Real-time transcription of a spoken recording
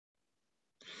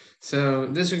So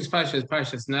this week's Parsha is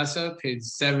Parshas Nasso, page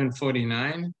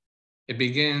 749. It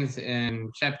begins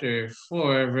in chapter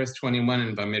 4, verse 21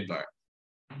 in Bamidbar.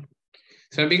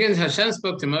 So it begins, Hashem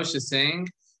spoke to Moshe saying,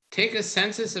 take a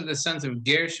census of the sons of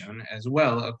Gershon as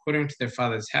well, according to their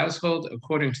father's household,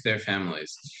 according to their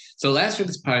families. So last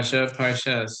week's Parsha,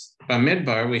 Parshas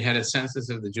Bamidbar, we had a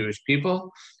census of the Jewish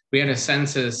people. We had a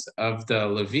census of the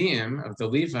Leviim, of the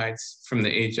Levites, from the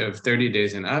age of 30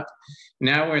 days and up.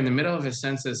 Now we're in the middle of a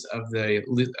census of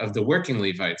the working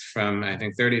Levites from, I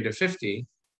think, 30 to 50.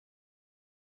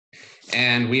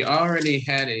 And we already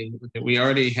had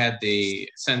the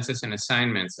census and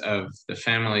assignments of the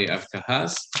family of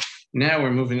Kahas. Now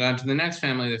we're moving on to the next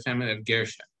family, the family of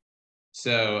Gershon.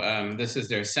 So this is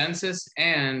their census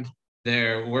and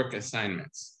their work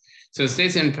assignments. So it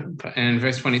states in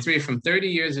verse 23, from 30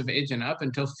 years of age and up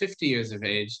until 50 years of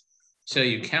age, shall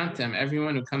you count them,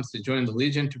 everyone who comes to join the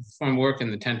legion to perform work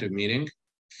in the tent of meeting.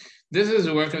 This is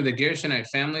the work of the Gershonite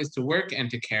families, to work and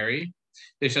to carry.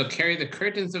 They shall carry the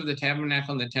curtains of the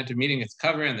tabernacle and the tent of meeting, its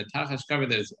cover, and the tachash cover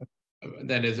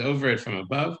that is over it from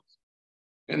above,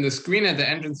 and the screen at the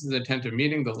entrance of the tent of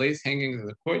meeting, the lace hangings of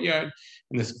the courtyard,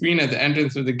 and the screen at the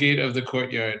entrance of the gate of the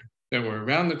courtyard that were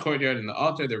around the courtyard, and the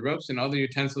altar, the ropes, and all the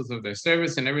utensils of their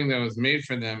service, and everything that was made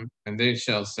for them, and they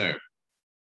shall serve.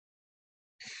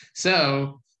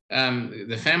 So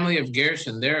the family of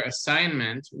Gershon, their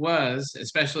assignment was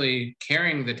especially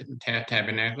carrying the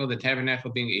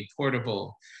tabernacle being a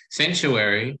portable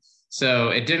sanctuary. So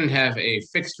it didn't have a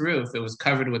fixed roof. It was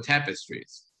covered with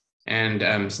tapestries.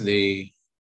 And so the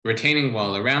retaining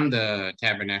wall around the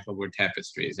tabernacle were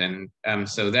tapestries. And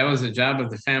so that was the job of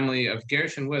the family of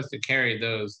Gershon, was to carry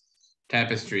those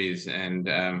tapestries and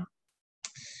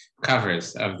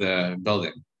covers of the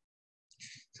building.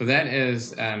 So that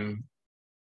is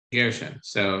Gershon.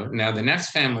 So now the next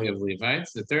family of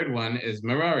Levites, the third one, is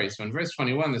Merari. So in verse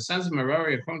 21, the sons of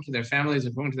Merari, according to their families,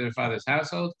 according to their father's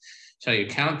household, shall you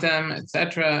count them,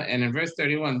 etc. And in verse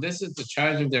 31, this is the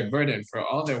charge of their burden for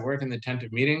all their work in the tent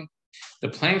of meeting. The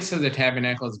planks of the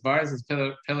tabernacle, its bars, its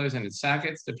pillars, and its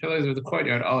sockets, the pillars of the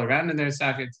courtyard all around in their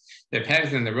sockets, their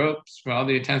pegs and the ropes for all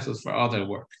the utensils for all their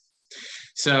work.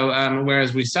 So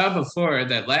whereas we saw before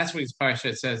that last week's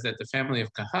Parsha says that the family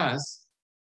of Kahas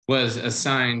was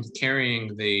assigned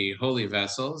carrying the holy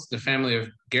vessels, the family of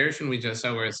Gershon we just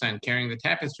saw were assigned carrying the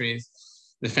tapestries,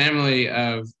 the family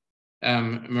of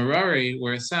Merari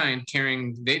were assigned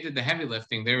carrying, they did the heavy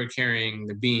lifting, they were carrying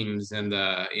the beams and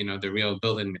the real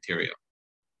building material.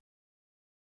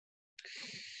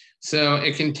 So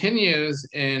it continues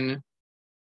in,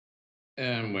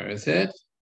 where is it?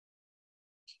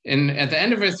 At the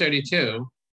end of verse 32,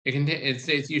 it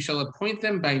states, you shall appoint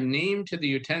them by name to the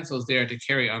utensils they are to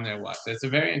carry on their watch. That's a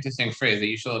very interesting phrase, that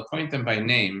you shall appoint them by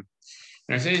name.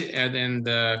 And then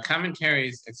the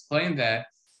commentaries explain that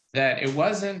it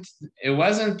wasn't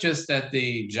just that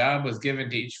the job was given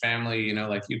to each family,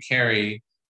 like you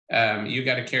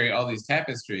got to carry all these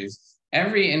tapestries.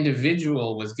 Every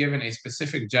individual was given a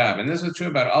specific job. And this was true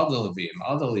about all the Levium,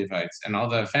 all the Levites, and all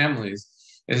the families,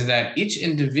 is that each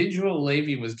individual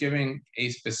Levi was given a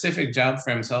specific job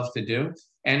for himself to do,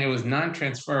 and it was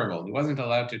non-transferable. He wasn't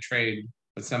allowed to trade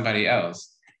with somebody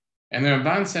else. And the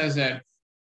Ramban says that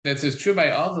this is true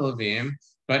by all the Leviim,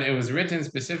 but it was written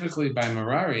specifically by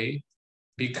Merari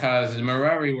because the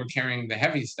Merari were carrying the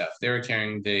heavy stuff. They were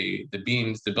carrying the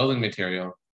beams, the building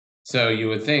material. So you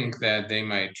would think that they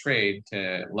might trade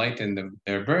to lighten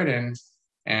their burden.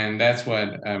 And that's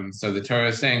what, so the Torah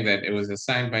is saying that it was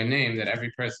assigned by name, that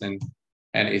every person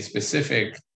had a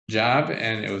specific job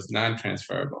and it was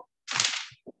non-transferable.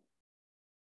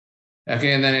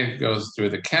 Okay, and then it goes through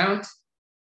the count,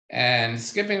 and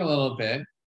skipping a little bit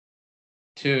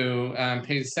to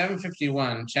page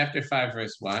 751, chapter 5,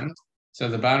 verse 1. So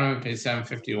the bottom of page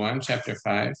 751, chapter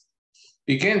 5,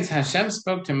 begins, Hashem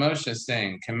spoke to Moshe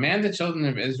saying, command the children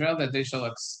of Israel that they shall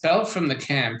expel from the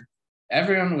camp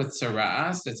everyone with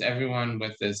sara'as, that's everyone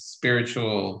with this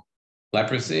spiritual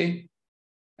leprosy,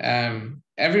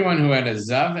 everyone who had a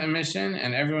zav emission,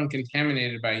 and everyone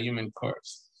contaminated by a human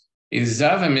corpse. A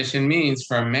zav emission means,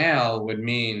 for a male, would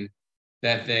mean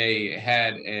that they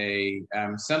had a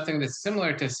something that's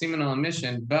similar to seminal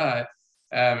emission, but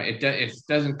it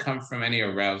doesn't come from any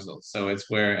arousal. So it's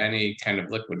where any kind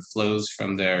of liquid flows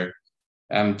from their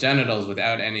genitals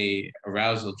without any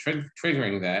arousal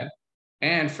triggering that.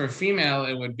 And for female,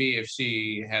 it would be if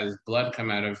she has blood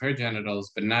come out of her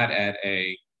genitals, but not at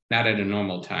a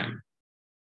normal time.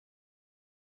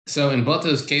 So in both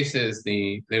those cases,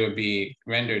 they would be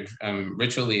rendered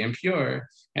ritually impure,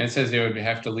 and it says they would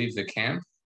have to leave the camp.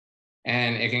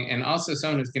 and also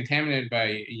someone who's contaminated by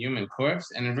a human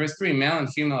corpse. And in verse 3, male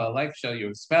and female alike shall you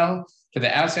expel. To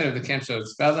the outside of the camp shall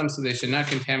expel them, so they should not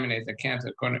contaminate the camps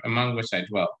among which I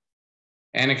dwell.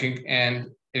 And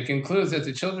it concludes that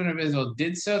the children of Israel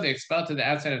did so. They expelled to the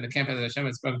outside of the camp as Hashem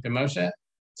had spoken to Moshe.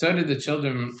 So did the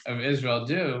children of Israel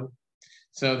do.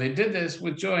 So they did this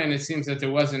with joy, and it seems that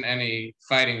there wasn't any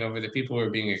fighting over the people who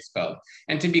were being expelled.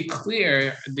 And to be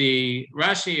clear, the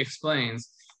Rashi explains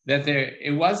that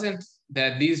it wasn't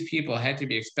that these people had to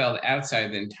be expelled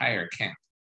outside the entire camp,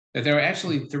 that there were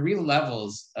actually 3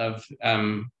 levels of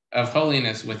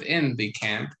holiness within the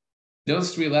camp.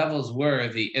 Those 3 levels were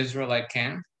the Israelite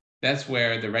camp. That's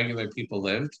where the regular people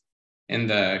lived in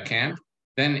the camp.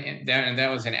 And that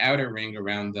was an outer ring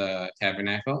around the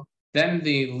tabernacle. Then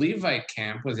the Levite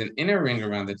camp was an inner ring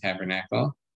around the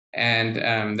tabernacle, and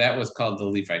that was called the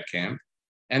Levite camp.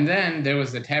 And then there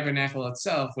was the tabernacle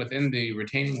itself within the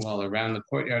retaining wall around the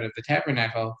courtyard of the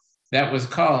tabernacle. That was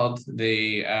called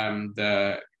the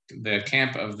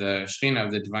camp of the Shekhinah,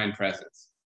 of the divine presence.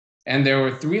 And there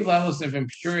were 3 levels of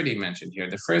impurity mentioned here.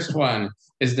 The first one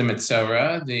is the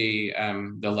Metzora, the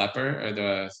leper, or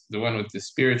the one with the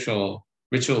spiritual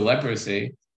ritual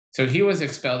leprosy. So he was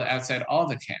expelled outside all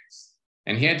the camps.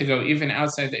 And he had to go even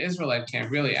outside the Israelite camp,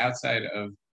 really outside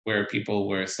of where people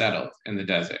were settled in the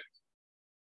desert.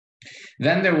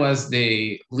 Then there was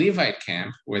the Levite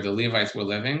camp, where the Levites were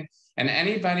living. And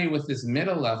anybody with this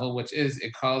middle level, which has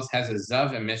a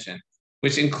Zav emission,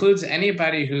 which includes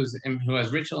anybody who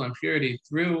has ritual impurity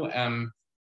through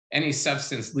any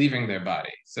substance leaving their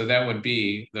body. So that would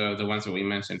be the ones that we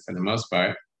mentioned for the most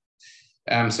part.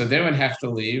 So they would have to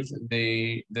leave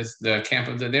the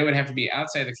camp they would have to be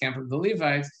outside the camp of the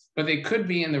Levites, but they could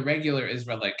be in the regular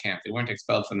Israelite camp. They weren't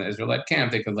expelled from the Israelite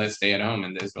camp. They could stay at home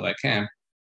in the Israelite camp.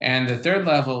 And the third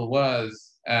level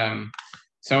was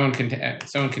someone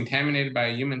contaminated by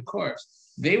a human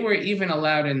corpse. They were even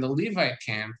allowed in the Levite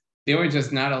camp. They were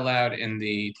just not allowed in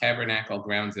the tabernacle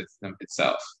grounds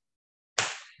itself.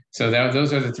 So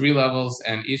those are the 3 levels,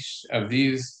 and each of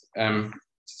these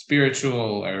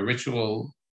spiritual or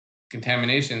ritual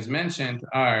contaminations mentioned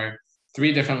are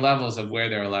 3 different levels of where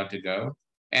they're allowed to go.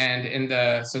 And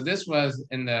this was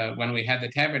when we had the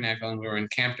tabernacle and we were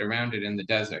encamped around it in the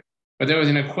desert. But there was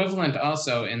an equivalent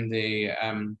also in the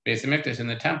Beis Hamikdash, in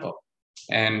the temple.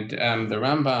 And the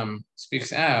Rambam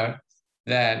speaks out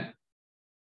that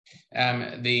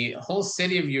the whole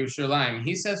city of Yerushalayim,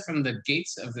 he says from the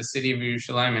gates of the city of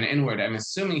Yerushalayim and inward. I'm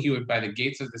assuming by the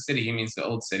gates of the city, he means the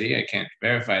old city. I can't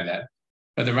verify that.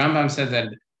 But the Rambam said that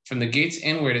from the gates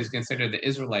inward is considered the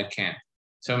Israelite camp.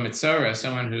 So Metzora,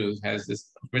 someone who has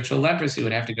this ritual leprosy,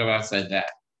 would have to go outside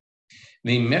that.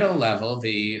 The middle level,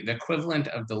 the equivalent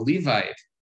of the Levite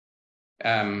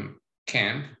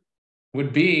camp,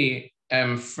 would be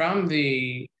from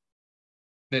the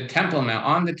Temple Mount,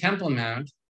 on the Temple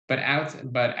Mount, but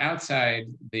outside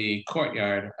the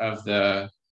courtyard of the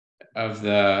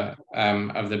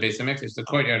Beis Hamikdash, the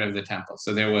courtyard of the temple.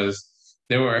 So there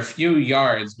were a few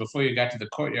yards before you got to the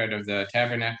courtyard of the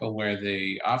tabernacle where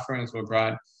the offerings were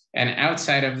brought. And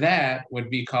outside of that would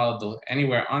be called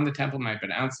anywhere on the Temple Mount,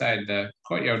 but outside the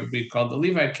courtyard would be called the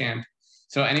Levite camp.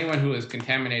 So anyone who was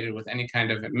contaminated with any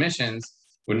kind of emissions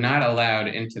were not allowed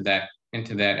into that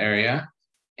area.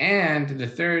 And the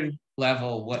third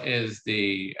level is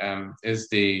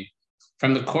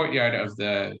from the courtyard of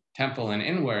the temple and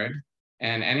inward.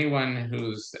 And anyone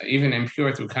who's even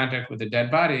impure through contact with a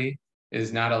dead body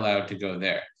is not allowed to go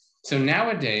there. So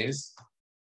nowadays,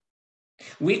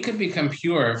 we could become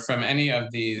pure from any of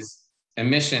these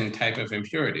emission type of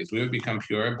impurities. We would become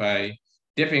pure by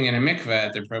dipping in a mikveh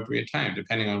at the appropriate time,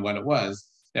 depending on what it was.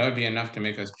 That would be enough to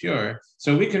make us pure.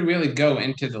 So we could really go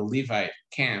into the Levite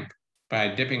camp by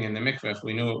dipping in the mikveh if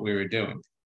we knew what we were doing.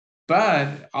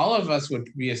 But all of us would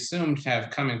be assumed to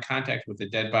have come in contact with a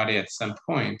dead body at some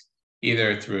point,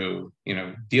 either through,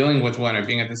 dealing with one or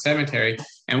being at the cemetery,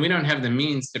 and we don't have the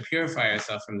means to purify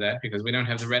ourselves from that because we don't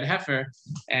have the red heifer,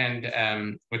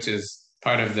 and which is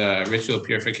part of the ritual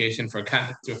purification for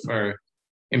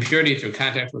impurity through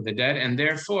contact with the dead, and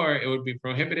therefore it would be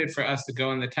prohibited for us to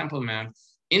go on the Temple Mount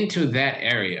into that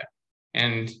area.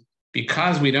 And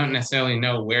because we don't necessarily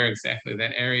know where exactly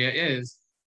that area is,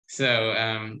 so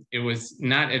it was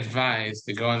not advised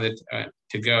to go on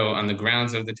the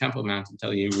grounds of the Temple Mount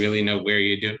until you really know where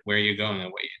you're going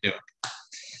and what you're doing.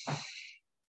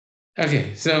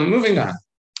 Okay, so moving on.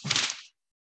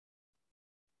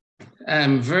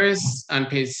 Verse on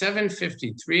page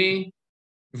 753,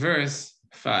 verse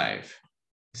 5.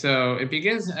 So it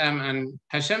begins on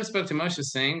Hashem spoke to Moshe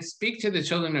saying, "Speak to the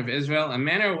children of Israel, a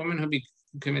man or a woman who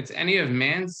commits any of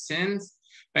man's sins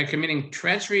by committing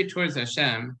treachery towards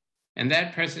Hashem, and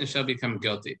that person shall become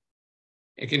guilty.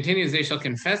 It continues, they shall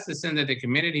confess the sin that they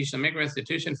committed. He shall make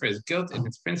restitution for his guilt in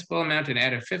its principal amount and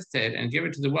add a fifth to it and give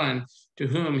it to the one to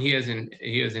whom he is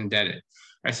indebted.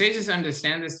 Our sages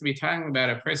understand this to be talking about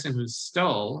a person who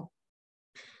stole.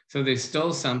 So they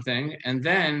stole something, and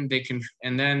then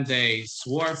they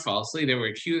swore falsely. They were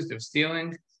accused of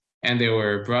stealing, and they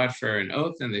were brought for an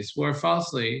oath, and they swore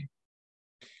falsely.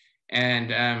 And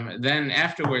then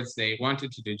afterwards, they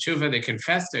wanted to do tshuva. They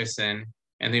confessed their sin,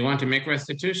 and they want to make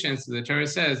restitution. So the Torah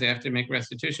says they have to make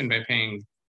restitution by paying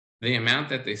the amount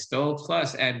that they stole,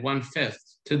 plus add 1/5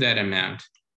 to that amount,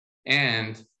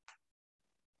 and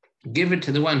give it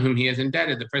to the one whom he has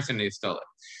indebted, the person they stole it.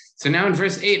 So now in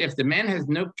verse 8, if the man has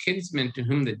no kinsman to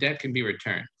whom the debt can be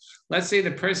returned, let's say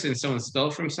someone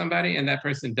stole from somebody and that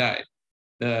person died.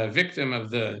 The victim of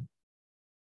the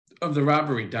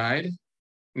robbery died,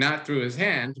 not through his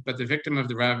hand, but the victim of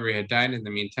the robbery had died in the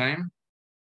meantime,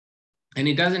 and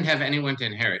he doesn't have anyone to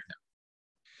inherit him.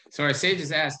 So our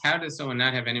sages ask, how does someone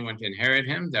not have anyone to inherit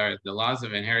him? The laws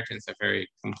of inheritance are very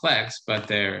complex, but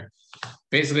they're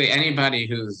basically anybody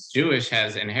who's Jewish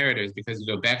has inheritors because you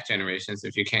go back generations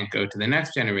if you can't go to the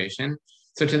next generation.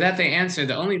 So to that they answer,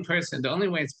 the only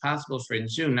way it's possible for a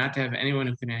Jew not to have anyone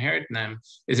who can inherit them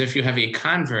is if you have a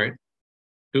convert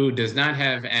who does not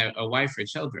have a wife or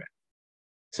children.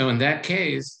 So in that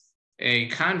case, a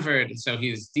convert, so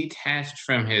he's detached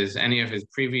from any of his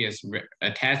previous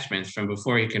attachments from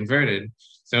before he converted.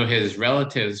 So his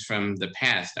relatives from the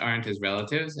past aren't his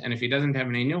relatives. And if he doesn't have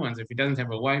any new ones, if he doesn't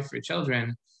have a wife or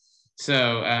children,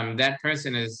 so that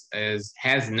person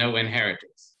has no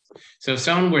inheritance. So if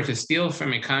someone were to steal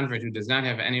from a convert who does not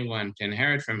have anyone to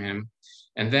inherit from him,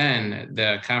 and then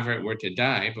the convert were to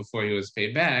die before he was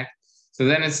paid back, so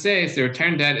then it states the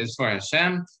return debt is for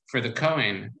Hashem, for the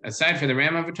Kohen, aside for the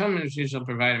ram of atonement, which he shall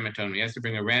provide him atonement. He has to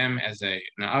bring a ram as an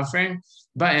offering,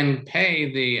 and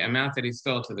pay the amount that he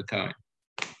stole to the Kohen.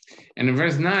 And in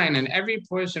verse 9, and every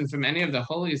portion from any of the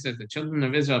holies that the children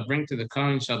of Israel bring to the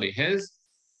Kohen shall be his.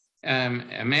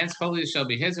 A man's holies shall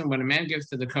be his, and what a man gives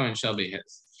to the Kohen shall be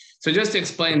his. So just to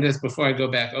explain this before I go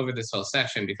back over this whole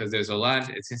section, because there's a lot,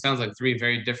 it sounds like 3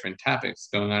 very different topics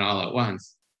going on all at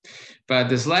once. But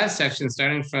this last section,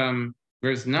 starting from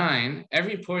verse 9,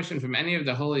 every portion from any of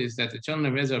the holies that the children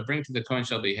of Israel bring to the Kohen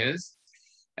shall be his.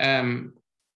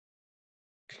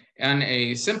 On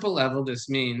a simple level, this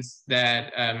means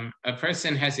that a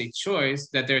person has a choice,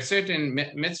 that there are certain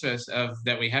mitzvahs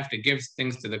that we have to give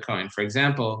things to the Kohen. For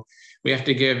example, we have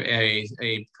to give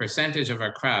a percentage of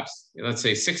our crops, let's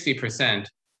say 60%,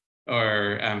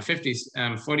 or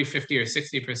 40, 50, or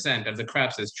 60% of the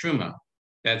crops as truma.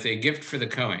 That's a gift for the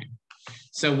Kohen.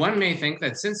 So one may think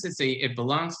that since it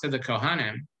belongs to the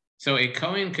Kohanim, so a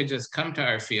Kohen could just come to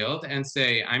our field and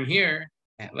say, I'm here,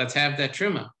 let's have that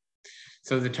truma.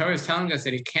 So the Torah is telling us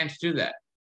that he can't do that.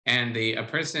 And a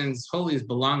person's holies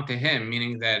belong to him,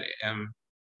 meaning that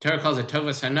Torah calls it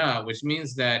tovas hana, which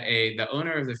means that the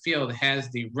owner of the field has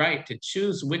the right to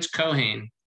choose which Kohen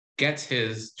gets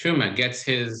his truma, gets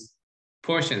his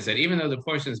portions, that even though the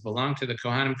portions belong to the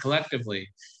Kohanim collectively,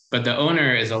 but the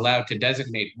owner is allowed to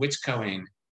designate which Kohen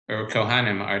or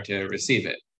Kohanim are to receive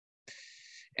it.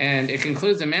 And it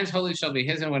concludes, a man's holy shall be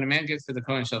his, and what a man gives to the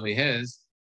Kohen shall be his.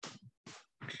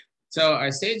 So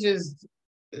our sages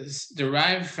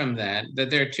derive from that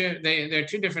there are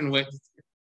two different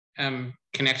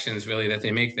connections really that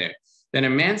they make there. That a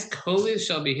man's holy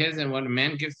shall be his, and what a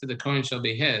man gives to the Kohen shall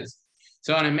be his.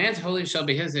 So on a man's holy shall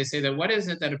be his, they say that what is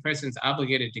it that a person's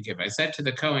obligated to give? I said to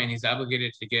the Kohen, he's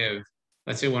obligated to give,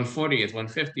 let's say 1/40th,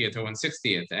 1/50th, or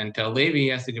 1/60th, and to Levi he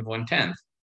has to give 1/10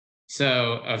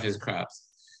 of his crops,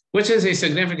 which is a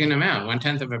significant amount.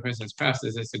 1/10 of a person's crops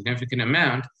is a significant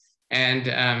amount.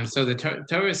 And so the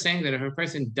Torah is saying that if a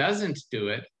person doesn't do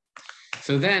it,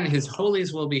 so then his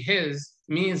holies will be his,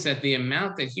 means that the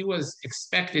amount that he was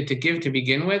expected to give to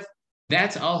begin with,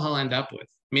 that's all he'll end up with.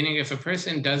 Meaning if a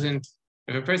person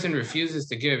refuses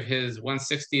to give his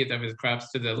 1/60th of his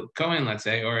crops to the Kohen, let's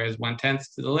say, or his 1/10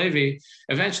 to the Levi,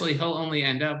 eventually he'll only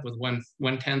end up with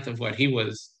 1/10 of what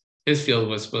his field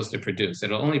was supposed to produce.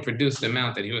 It'll only produce the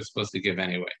amount that he was supposed to give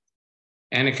anyway.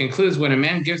 And it concludes, what a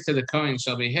man gives to the Kohen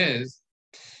shall be his.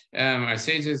 Our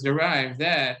sages derive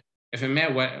that if a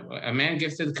man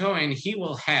gives to the Kohen, he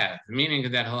will have, meaning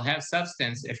that he'll have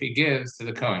substance if he gives to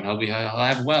the Kohen. He'll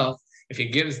have wealth if he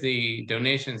gives the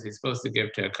donations he's supposed to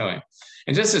give to a Kohen.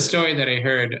 And just a story that I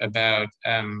heard about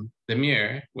the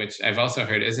Mir, which I've also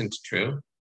heard isn't true,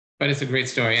 but it's a great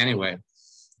story anyway.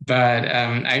 But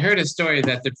I heard a story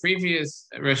that the previous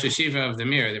Rosh Hashiva of the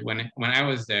Mir, when I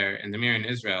was there in the Mir in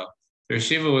Israel, The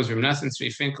yeshiva was Rabbi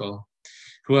Nasso Finkel,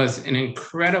 who was an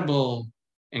incredible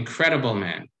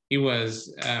man. He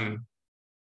was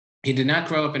he did not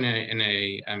grow up in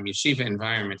a yeshiva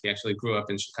environment. He actually grew up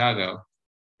in Chicago,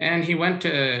 and he went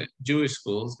to Jewish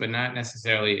schools, but not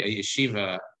necessarily a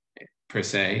yeshiva per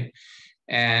se.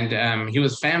 And he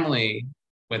was family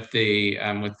with the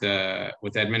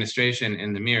administration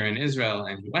in the Mir in Israel,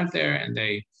 and he went there, and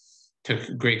they took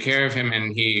great care of him,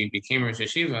 and he became Rosh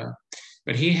Yeshiva.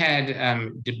 But he had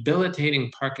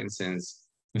debilitating Parkinson's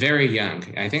very young,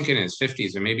 I think in his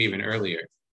 50s or maybe even earlier.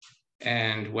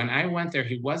 And when I went there,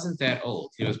 he wasn't that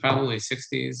old. He was probably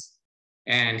 60s,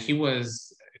 and he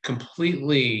was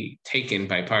completely taken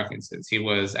by Parkinson's. He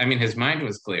was, I mean, his mind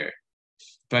was clear,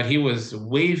 but he was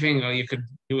waving.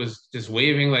 He was just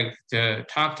waving like to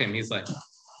talk to him. He's like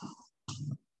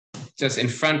just in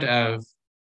front of,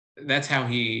 that's how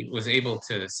he was able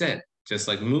to sit, just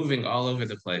like moving all over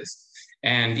the place.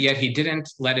 And yet he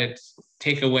didn't let it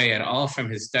take away at all from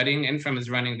his studying and from his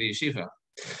running the yeshiva.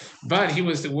 But he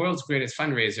was the world's greatest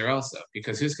fundraiser also,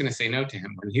 because who's going to say no to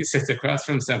him when he sits across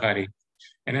from somebody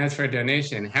and asks for a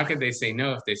donation? How could they say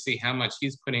no if they see how much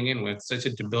he's putting in with such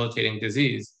a debilitating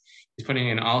disease? He's putting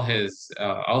in all his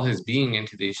being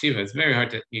into the yeshiva. It's very hard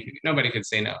to, nobody could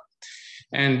say no.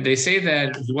 And they say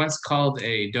that he once called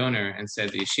a donor and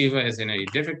said, the yeshiva is in a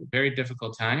very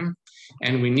difficult time,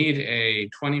 and we need a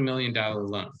 $20 million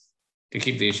loan to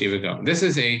keep the yeshiva going. This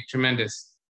is a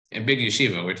big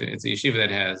yeshiva, which it's a yeshiva that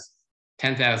has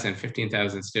 10,000,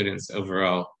 15,000 students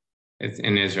overall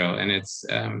in Israel. And it's,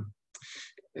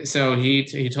 so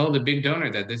he told the big donor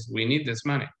that we need this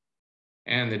money.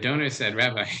 And the donor said,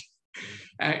 Rabbi,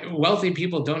 wealthy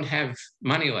people don't have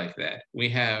money like that.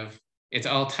 It's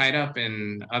all tied up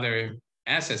in other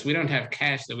assets. We don't have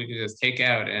cash that we could just take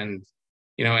out and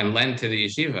lend to the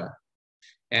yeshiva.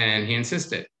 And he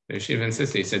insisted, the yeshiva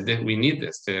insisted, he said that we need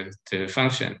this to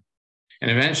function. And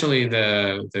eventually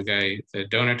the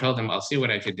donor told him, I'll see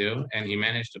what I could do. And he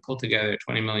managed to pull together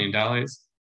 $20 million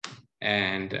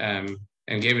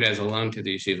and gave it as a loan to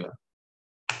the yeshiva.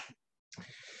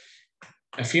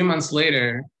 A few months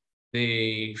later,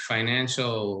 the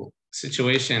financial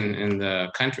situation in the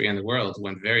country and the world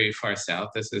went very far south.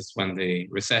 This is when the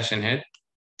recession hit.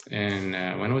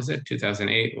 And when was it?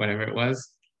 2008, whatever it was.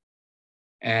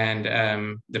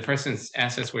 And the person's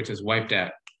assets were just wiped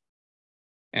out.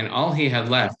 And all he had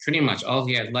left, pretty much all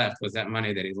he had left, was that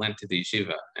money that he lent to the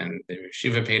yeshiva. And the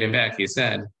yeshiva paid him back. He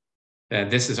said that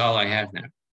this is all I have now.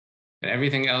 That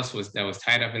everything else that was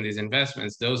tied up in these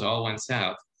investments, those all went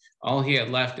south. All he had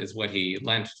left is what he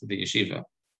lent to the yeshiva.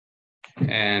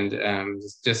 And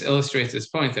just illustrates this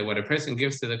point that what a person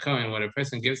gives to the Kohen, what a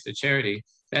person gives to charity,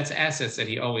 that's assets that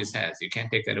he always has. You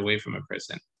can't take that away from a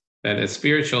person. That is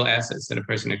spiritual assets that a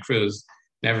person accrues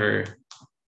never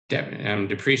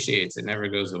depreciates, it never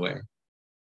goes away.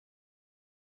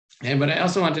 But I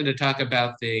also wanted to talk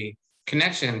about the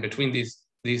connection between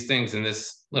these things in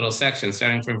this little section,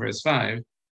 starting from verse 5.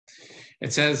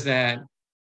 It says that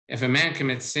if a man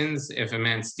commits sins, if a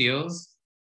man steals,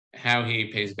 how he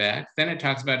pays back. Then it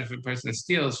talks about if a person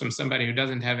steals from somebody who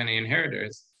doesn't have any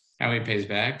inheritors, how he pays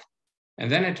back. And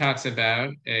then it talks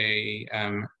about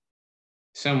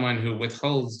someone who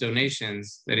withholds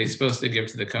donations that he's supposed to give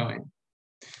to the Kohen.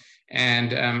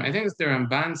 And I think the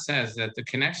Ramban says that the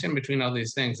connection between all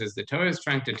these things is the Torah is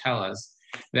trying to tell us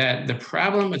that the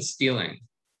problem with stealing,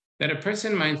 that a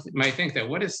person might think that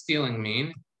what does stealing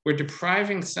mean? We're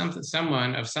depriving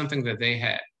someone of something that they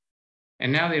had.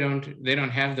 And now they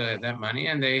don't have that money,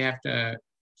 and they have to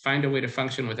find a way to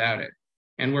function without it.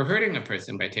 And we're hurting a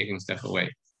person by taking stuff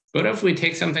away. What if we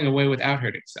take something away without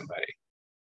hurting somebody?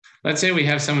 Let's say we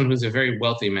have someone who's a very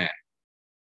wealthy man,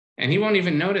 and he won't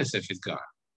even notice if he's gone.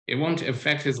 It won't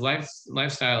affect his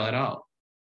lifestyle at all.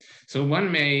 So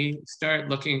one may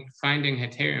start finding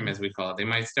heterim, as we call it. They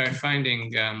might start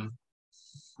finding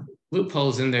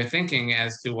loopholes in their thinking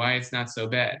as to why it's not so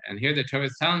bad. And here the Torah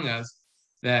is telling us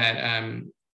that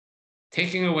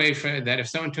taking away that if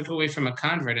someone took away from a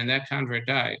convert and that convert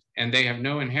died and they have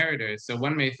no inheritors, so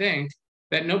one may think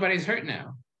that nobody's hurt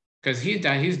now because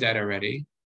he's dead already,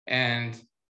 and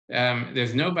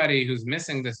there's nobody who's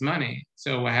missing this money.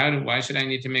 So why should I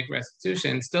need to make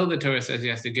restitution? Still, the Torah says he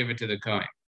has to give it to the Kohen.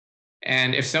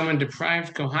 And if someone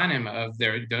deprived Kohanim of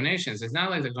their donations, it's not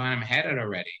like the Kohanim had it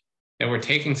already, that we're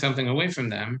taking something away from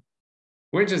them.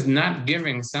 We're just not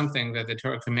giving something that the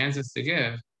Torah commands us to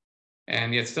give.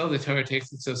 And yet still the Torah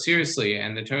takes it so seriously.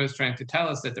 And the Torah is trying to tell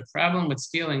us that the problem with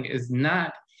stealing is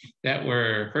not that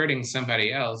we're hurting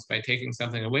somebody else by taking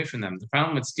something away from them. The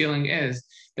problem with stealing is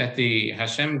that the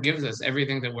Hashem gives us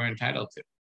everything that we're entitled to.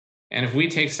 And if we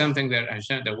take something that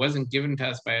Hashem, that wasn't given to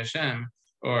us by Hashem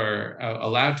or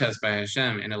allowed to us by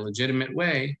Hashem in a legitimate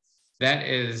way, that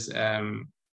is, in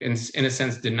a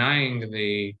sense, denying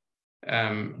the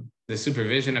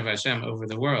supervision of Hashem over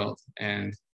the world,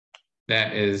 and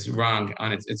that is wrong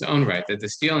on its own right. That the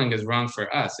stealing is wrong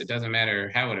for us. It doesn't matter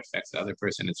how it affects the other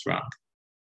person. It's wrong.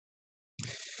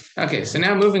 Okay, so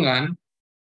now moving on,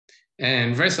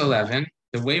 in verse 11,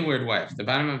 the wayward wife, the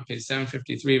bottom of page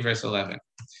 753, verse 11.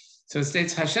 So it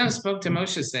states, Hashem spoke to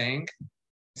Moshe saying,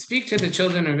 speak to the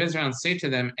children of Israel and say to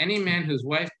them, any man whose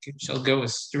wife shall go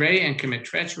astray and commit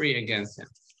treachery against him.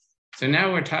 So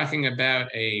now we're talking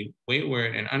about a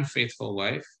wayward and unfaithful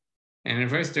wife. And in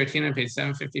verse 13 on page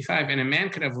 755, and a man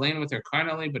could have lain with her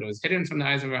carnally, but it was hidden from the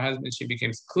eyes of her husband. She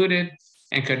became secluded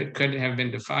and could have been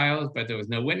defiled, but there was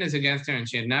no witness against her, and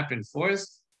she had not been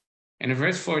forced. And in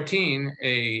verse 14,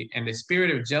 and the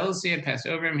spirit of jealousy had passed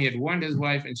over him. He had warned his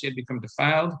wife, and she had become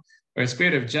defiled. Or a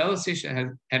spirit of jealousy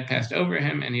had passed over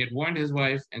him, and he had warned his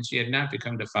wife, and she had not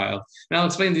become defiled. And I'll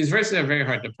explain, these verses are very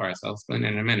hard to parse. I'll explain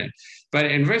in a minute. But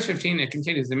in verse 15, it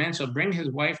continues, the man shall bring his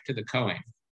wife to the Kohen,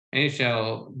 and he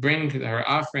shall bring her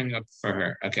offering up for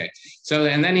her. Okay, so,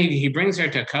 and then he brings her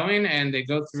to Kohen, and they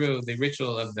go through the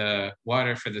ritual of the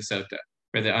water for the sota,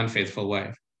 for the unfaithful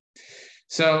wife.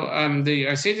 So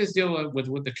our sages deal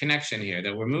with the connection here,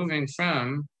 that we're moving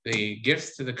from the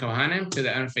gifts to the Kohanim to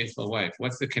the unfaithful wife.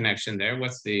 What's the connection there?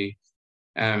 What's the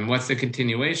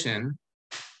continuation?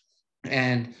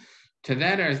 And to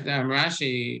that,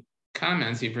 Rashi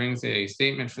comments, he brings a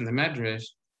statement from the Medrash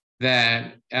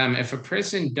that if a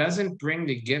person doesn't bring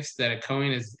the gifts that a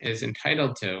Kohen is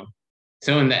entitled to,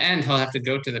 so in the end, he'll have to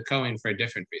go to the Kohen for a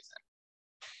different reason.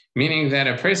 Meaning that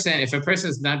if a person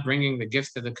is not bringing the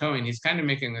gifts to the Kohen, he's kind of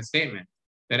making a statement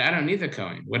that I don't need the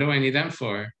Kohen. What do I need them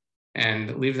for?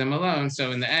 And leave them alone.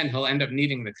 So in the end, he'll end up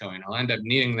needing the Kohen. He'll end up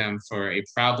needing them for a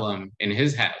problem in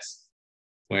his house,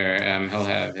 where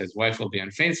his wife will be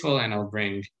unfaithful, and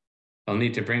he'll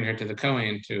need to bring her to the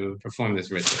Kohen to perform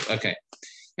this ritual. Okay.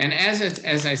 And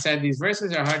as I said, these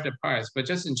verses are hard to parse, but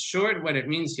just in short, what it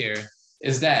means here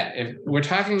is that if we're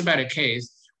talking about a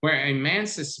case where a man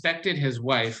suspected his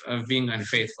wife of being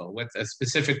unfaithful with a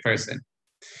specific person,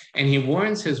 and he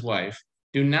warns his wife,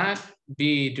 do not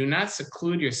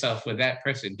seclude yourself with that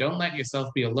person. Don't let yourself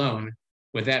be alone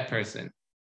with that person.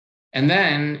 And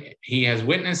then he has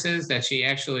witnesses that he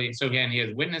has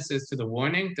witnesses to the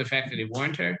warning, the fact that he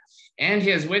warned her, and he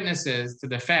has witnesses to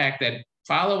the fact that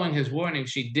following his warning,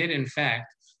 she did in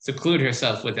fact seclude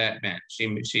herself with that man.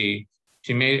 She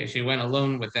went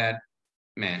alone with that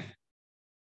man.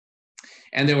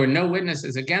 And there were no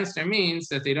witnesses against her means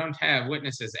that they don't have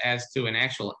witnesses as to an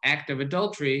actual act of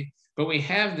adultery, but we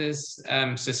have this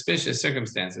suspicious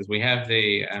circumstances. We have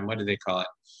the, what do they call it?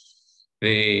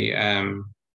 The,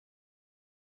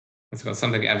 what's called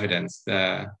something evidence.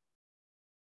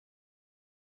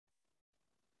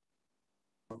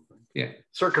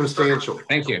 Circumstantial.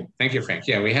 Thank you, Frank.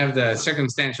 Yeah, we have the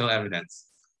circumstantial evidence.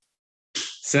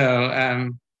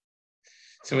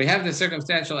 So we have the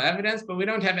circumstantial evidence, but we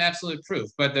don't have absolute proof.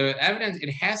 But the evidence,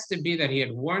 it has to be that he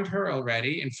had warned her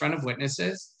already in front of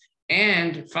witnesses,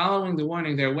 and following the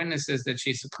warning, there are witnesses that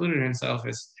she secluded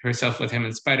herself with him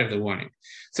in spite of the warning.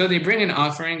 So they bring an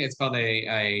offering. It's called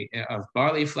of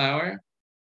barley flour.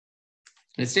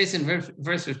 It states in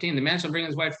verse 15, the man shall bring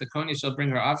his wife to the Kohen, he shall bring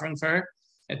her offering for her.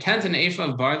 A tenth an ephah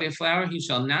of barley flour, he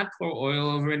shall not pour oil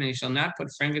over it, and he shall not put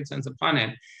frankincense upon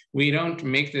it. We don't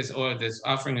make this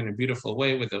offering in a beautiful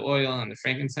way with the oil and the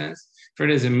frankincense, for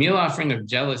it is a meal offering of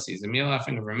jealousies, a meal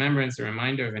offering of remembrance, a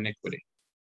reminder of iniquity.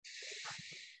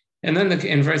 And then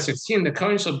in verse 16, the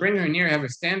Kohen shall bring her near, have her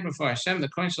stand before Hashem. The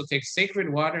Kohen shall take sacred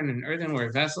water in an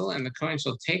earthenware vessel, and the Kohen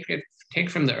shall take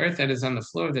from the earth that is on the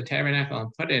floor of the tabernacle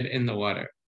and put it in the water.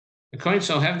 The Kohen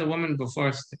shall have the woman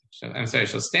shall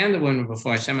stand the woman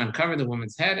before Hashem, uncover the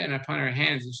woman's head, and upon her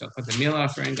hands he shall put the meal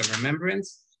offering of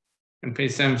remembrance. On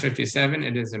page 757,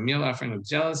 it is a meal offering of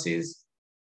jealousies.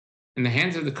 In the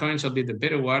hands of the Kohen shall be the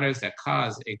bitter waters that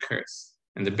cause a curse.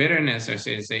 And the bitterness, I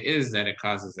should say, is that it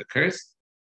causes a curse.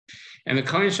 And the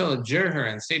Kohen shall adjure her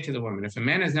and say to the woman, if a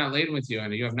man is not laid with you,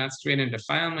 and you have not strayed in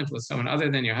defilement with someone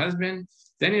other than your husband,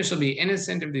 then you shall be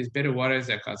innocent of these bitter waters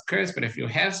that cause curse. But if you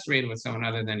have strayed with someone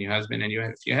other than your husband, and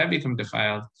if you have become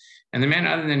defiled, and the man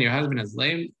other than your husband has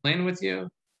lain with you,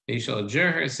 you shall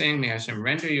adjure her, saying, may Hashem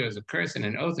render you as a curse and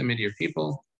an oath amid your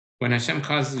people. When Hashem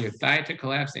causes your thigh to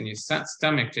collapse and your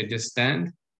stomach to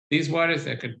distend, these waters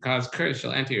that could cause curse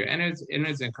shall enter your innards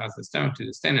and cause the stomach to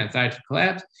distend and the thigh to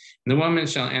collapse. And the woman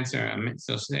shall answer,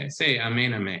 so say,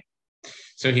 Amen, Amen.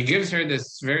 So he gives her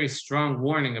this very strong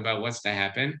warning about what's to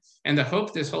happen. And the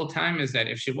hope this whole time is that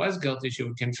if she was guilty, she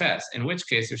would confess. In which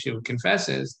case, if she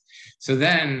confesses, so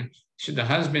then the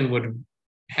husband would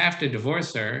have to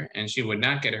divorce her, and she would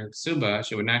not get her ksuba,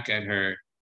 she would not get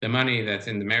the money that's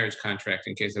in the marriage contract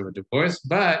in case of a divorce,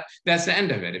 but that's the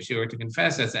end of it. If she were to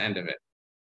confess, that's the end of it.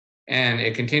 And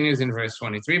it continues in verse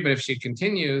 23, but if she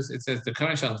continues, it says, the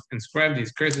Kohen shall inscribe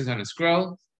these curses on a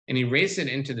scroll and erase it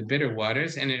into the bitter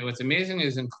waters. And what's amazing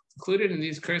is included in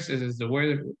these curses is the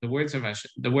words of Hashem,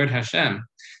 the word Hashem,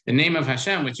 the name of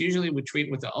Hashem, which usually would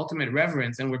treat with the ultimate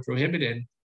reverence and were prohibited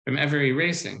from ever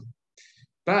erasing.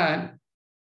 But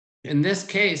in this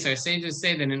case, our sages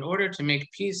say that in order to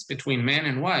make peace between man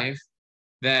and wife,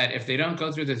 that if they don't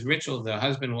go through this ritual, the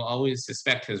husband will always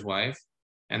suspect his wife,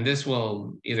 and this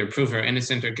will either prove her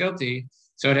innocent or guilty.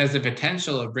 So it has the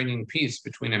potential of bringing peace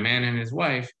between a man and his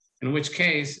wife, in which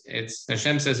case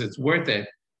Hashem says it's worth it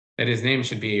that his name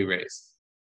should be erased.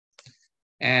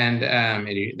 And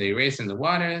they erase in the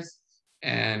waters,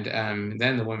 and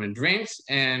then the woman drinks,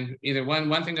 and either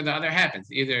one thing or the other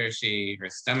happens. Either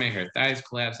her thighs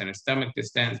collapse and her stomach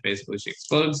distends, basically she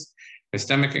explodes, her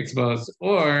stomach explodes,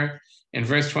 or in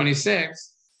verse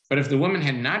 26, but if the woman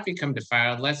had not become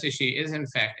defiled, let's say she is in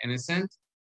fact innocent,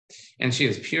 and she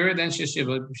is pure, then she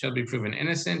shall be proven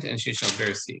innocent, and she shall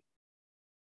bear seed.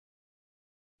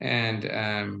 And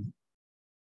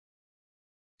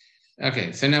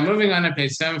okay, so now moving on to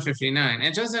page 759,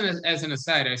 and just as an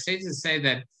aside, our sages say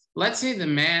that let's say the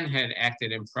man had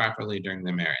acted improperly during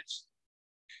the marriage.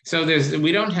 So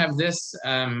we don't have this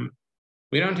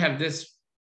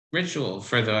ritual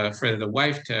for the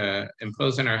wife to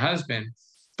impose on her husband,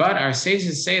 but our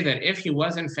sages say that if he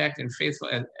was in fact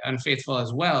unfaithful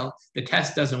as well, the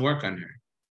test doesn't work on her,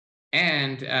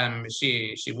 and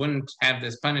she wouldn't have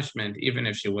this punishment even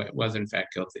if she was in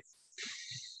fact guilty.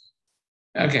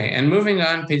 Okay, and moving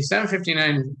on, page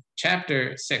 759,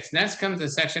 chapter 6. Next comes the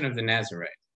section of the Nazarite,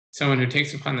 someone who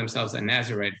takes upon themselves a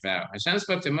Nazarite vow. Hashem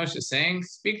spoke to Moshe, saying,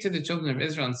 speak to the children of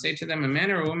Israel and say to them, a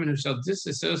man or a woman who shall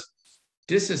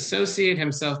disassociate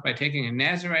himself by taking a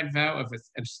Nazarite vow of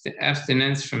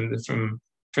abstinence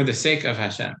for the sake of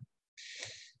Hashem.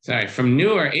 From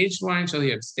new or aged wine shall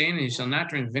he abstain, and he shall not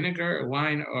drink vinegar or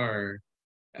wine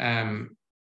and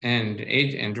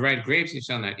dried grapes he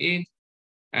shall not eat.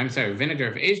 Vinegar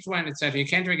of aged wine, etc. You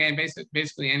can't drink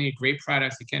basically any grape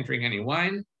products. You can't drink any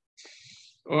wine.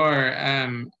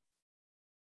 And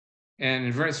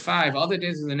in verse 5, all the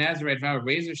days of the Nazarite vow, a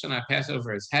razor shall not pass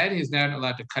over his head. He's not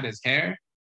allowed to cut his hair.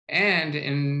 And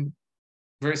in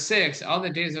verse 6, all the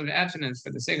days of abstinence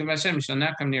for the sake of Hashem, he shall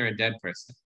not come near a dead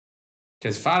person. To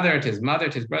his father, to his mother,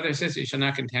 to his brother, sister, he shall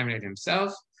not contaminate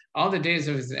himself. All the days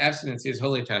of his abstinence, he is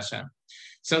holy to Hashem.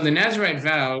 So the Nazarite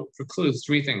vow precludes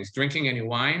three things: drinking any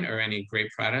wine or any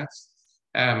grape products,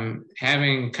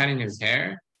 cutting his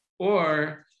hair,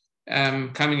 or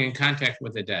coming in contact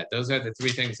with the dead. Those are the three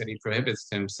things that he prohibits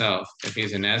to himself if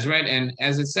he's a Nazarite. And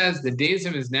as it says, the days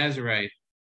of his Nazaritehood,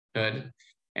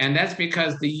 and that's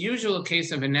because the usual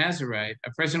case of a Nazarite,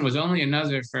 a person was only a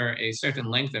Nazir for a certain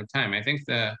length of time. I think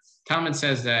the Talmud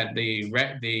says that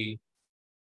the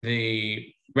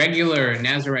regular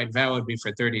Nazarite vow would be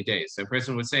for 30 days. So a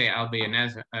person would say, I'll be a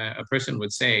Nazir. A person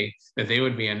would say that they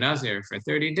would be a Nazir for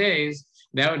 30 days.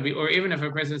 That would be, or even if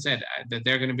a person said that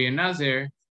they're going to be a Nazir,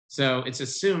 so it's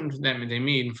assumed that they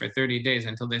mean for 30 days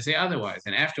until they say otherwise.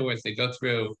 And afterwards, they go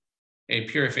through a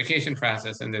purification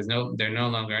process, and they're no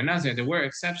longer a Nazir. There were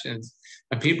exceptions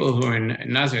of people who are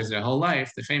Nazirs their whole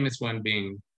life, the famous one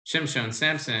being Shimshon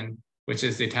Samson, which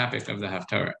is the topic of the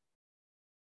Haftarah.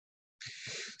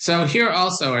 So here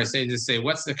also our sages say,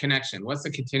 what's the connection? What's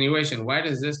the continuation? Why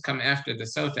does this come after the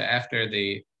sota, after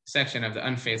the section of the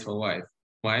unfaithful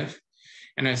wife?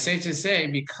 And our sages say,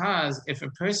 because if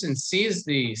a person sees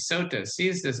the sota,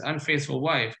 sees this unfaithful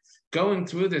wife going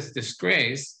through this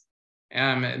disgrace,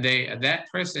 that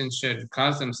person should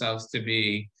cause themselves to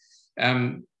be,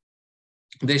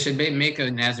 they should make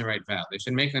a Nazarite vow. They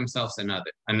should make themselves a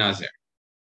Nazir.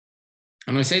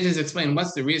 And our sages explain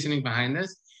what's the reasoning behind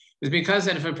this. Is because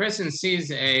that if a person sees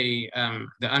the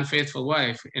unfaithful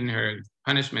wife in her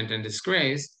punishment and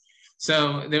disgrace,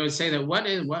 so they would say that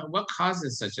what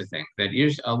causes such a thing? That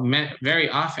usually, very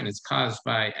often it's caused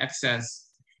by excess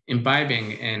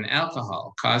imbibing in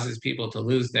alcohol, causes people to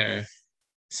lose their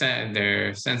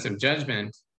sense of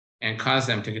judgment and cause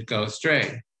them to go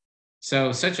astray.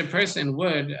 So such a person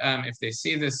would, if they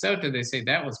see this sota, they say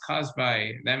that was caused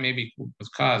by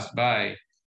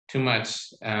too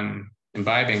much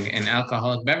imbibing in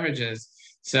alcoholic beverages,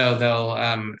 so they'll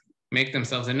make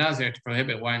themselves a Nazir to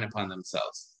prohibit wine upon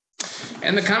themselves.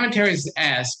 And the commentaries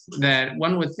ask that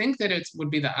one would think that it would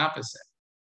be the opposite.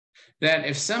 That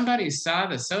if somebody saw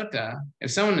the sota,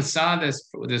 if someone saw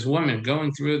this woman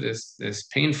going through this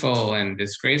painful and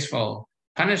disgraceful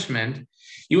punishment,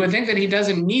 you would think that he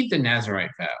doesn't need the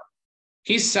Nazarite vow.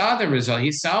 He saw the result.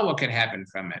 He saw what could happen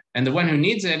from it. And the one who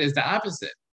needs it is the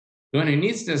opposite. The one who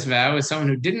needs this vow is someone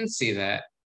who didn't see that,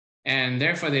 and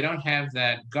therefore they don't have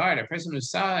that guard. A person who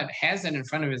saw it has that in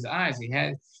front of his eyes.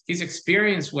 He's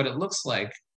experienced what it looks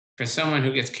like for someone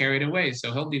who gets carried away.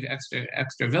 So he'll be extra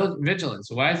vigilant.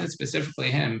 So why is it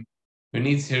specifically him who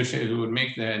would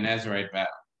make the Nazarite vow?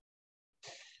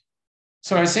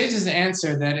 So our sages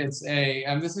answer that it's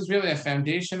this is really a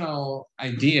foundational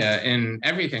idea in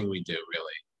everything we do,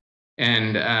 really.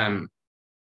 And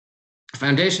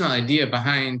foundational idea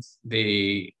behind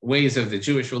the ways of the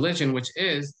Jewish religion, which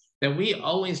is that we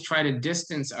always try to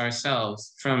distance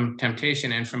ourselves from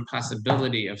temptation and from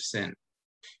possibility of sin.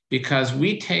 Because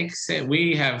we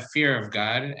have fear of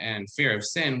God and fear of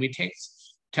sin.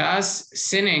 To us,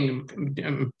 sinning,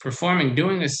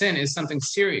 doing a sin is something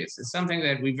serious. It's something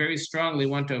that we very strongly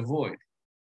want to avoid.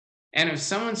 And if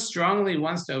someone strongly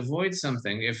wants to avoid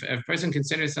something, if a person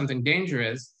considers something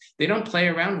dangerous, they don't play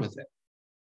around with it.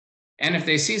 And if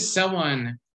they see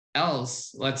someone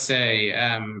else, let's say,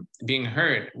 being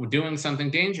hurt, doing something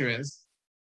dangerous,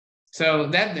 so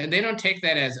that they don't take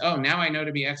that as, oh, now I know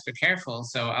to be extra careful,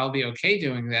 so I'll be okay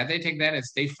doing that. They take that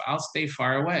as I'll stay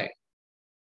far away.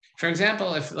 For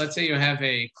example, if let's say you have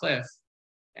a cliff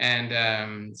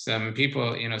and some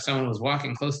people, someone was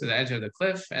walking close to the edge of the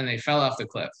cliff and they fell off the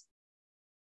cliff.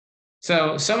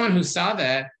 So someone who saw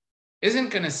that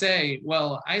isn't going to say,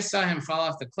 well, I saw him fall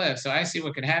off the cliff, so I see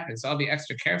what could happen, so I'll be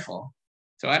extra careful.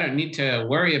 So I don't need to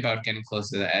worry about getting close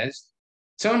to the edge.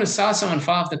 Someone who saw someone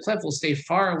fall off the cliff will stay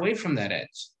far away from that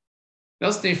edge.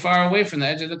 They'll stay far away from the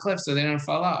edge of the cliff so they don't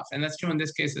fall off. And that's true in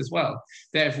this case as well.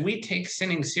 That if we take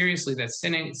sinning seriously, that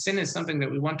sin is something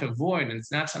that we want to avoid and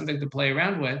it's not something to play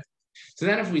around with. So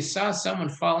then if we saw someone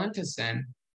fall into sin,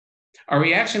 our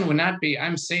reaction would not be,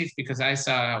 I'm safe because I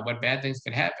saw what bad things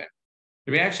could happen.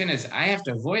 The reaction is, I have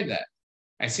to avoid that.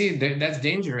 I see that's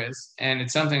dangerous and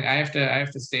it's something I have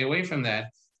to stay away from that.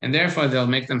 And therefore they'll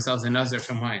make themselves a nazir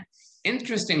from wine.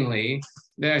 Interestingly,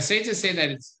 the sages say that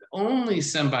it's only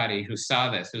somebody who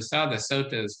saw the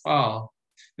sota's fall,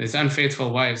 this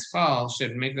unfaithful wife's fall,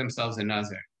 should make themselves a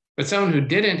nazir. But someone who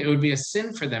didn't, it would be a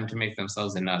sin for them to make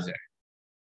themselves a nazir.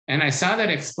 And I saw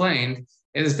that explained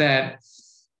is that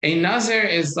a nazir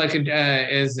is like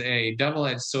a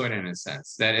double-edged sword in a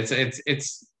sense, that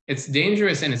it's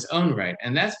dangerous in its own right.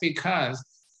 And that's because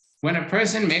when a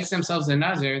person makes themselves a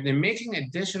nazir, they're making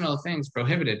additional things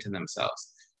prohibited to themselves.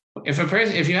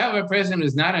 If you have a person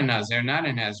who's not a nazir, not a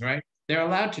nazirite, they're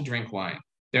allowed to drink wine.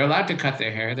 They're allowed to cut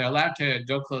their hair. They're allowed to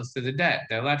go close to the dead.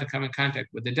 They're allowed to come in contact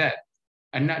with the dead.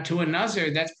 And not to a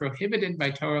nazir, that's prohibited by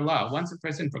Torah law. Once a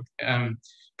person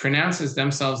pronounces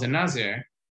themselves a nazir,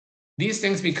 these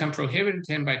things become prohibited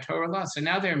to him by Torah law. So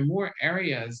now there are more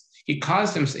areas. He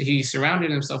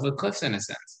surrounded himself with cliffs in a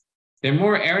sense. There are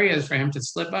more areas for him to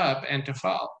slip up and to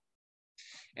fall.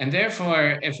 And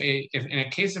therefore, if in a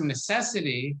case of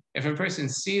necessity, if a person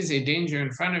sees a danger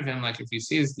in front of him, like if he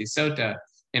sees the sota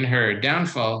in her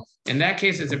downfall, in that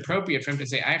case, it's appropriate for him to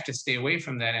say, I have to stay away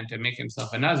from that and to make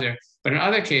himself a nazir. But in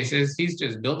other cases, he's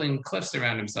just building cliffs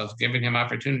around himself, giving him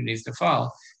opportunities to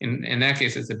fall. In that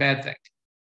case, it's a bad thing.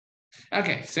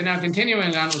 Okay, so now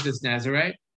continuing on with this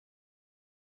Nazirite,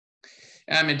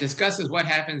 it discusses what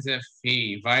happens if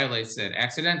he violates it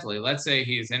accidentally. Let's say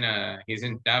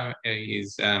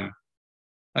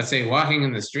let's say walking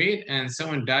in the street and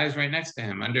someone dies right next to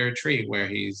him under a tree where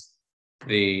he's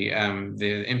the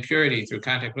impurity through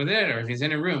contact with it, or if he's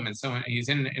in a room and he's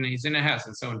in a house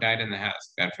and someone died in the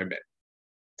house, God forbid.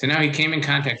 So now he came in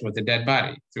contact with the dead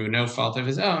body through no fault of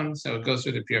his own. So it goes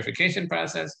through the purification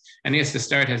process and he has to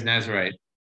start his Nazirite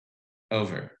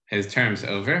over, his terms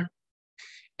over.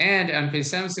 And on page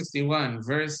 761,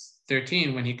 verse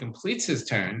 13, when he completes his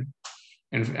term,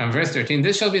 and on verse 13,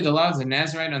 this shall be the law of the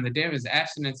Nazirite on the day of his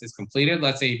abstinence is completed.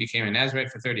 Let's say he became a Nazirite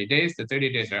for 30 days. The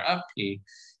 30 days are up. He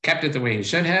kept it the way he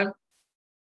should have.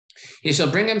 He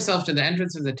shall bring himself to the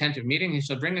entrance of the tent of meeting. He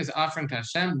shall bring his offering to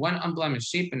Hashem, one unblemished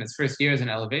sheep in its first year as an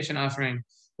elevation offering,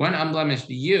 one unblemished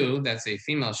ewe, that's a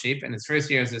female sheep, in its first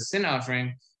year as a sin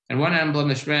offering, and one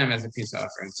unblemished ram as a peace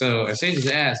offering. So our sages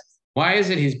ask, why is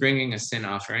it he's bringing a sin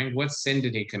offering? What sin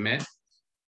did he commit?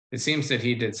 It seems that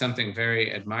he did something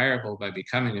very admirable by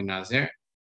becoming a Nazir.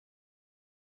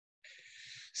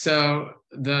 So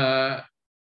the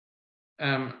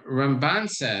Ramban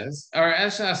says, or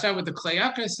actually I'll start with the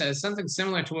Klayakar says, something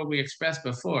similar to what we expressed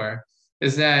before,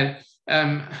 is that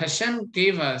Hashem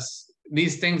gave us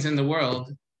these things in the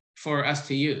world for us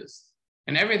to use.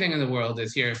 And everything in the world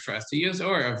is here for us to use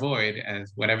or avoid,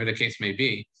 as whatever the case may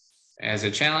be, as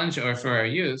a challenge or for our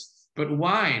use. But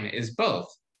wine is both.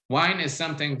 Wine is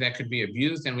something that could be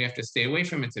abused and we have to stay away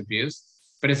from its abuse,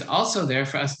 but it's also there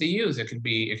for us to use. It could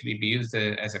be used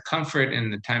as a comfort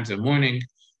in the times of mourning,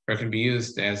 or it can be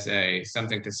used as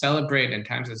something to celebrate in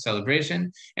times of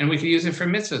celebration. And we could use it for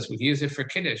mitzvahs. We could use it for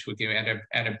kiddush. We could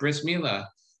at a bris milah,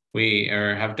 or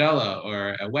havdalah,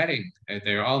 or a wedding.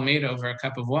 They're all made over a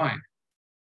cup of wine.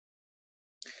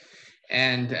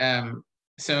 And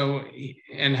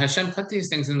and Hashem put these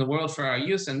things in the world for our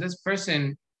use, and this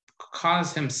person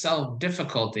caused himself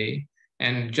difficulty.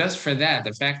 And just for that,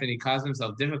 the fact that he caused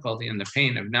himself difficulty and the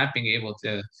pain of not being able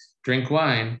to drink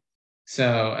wine,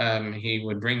 so he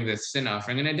would bring this sin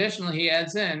offering. And additionally, he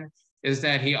adds in is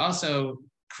that he also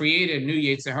created new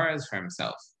Yetzer Haras for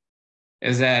himself.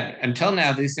 Is that until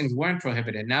now, these things weren't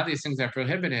prohibited. Now these things are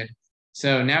prohibited.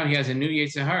 So now he has a new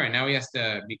Yetzer Hara. Now he has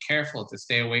to be careful to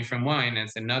stay away from wine. And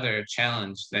it's another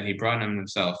challenge that he brought on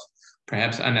himself,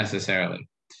 perhaps unnecessarily.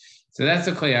 So that's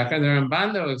the Kli Yakar. The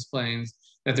Rambando explains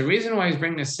that the reason why he's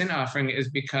bringing a sin offering is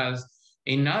because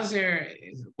a Nazir,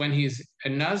 when he's a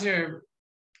Nazir,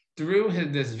 through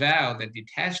this vow that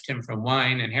detached him from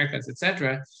wine and haircuts,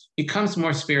 etc., becomes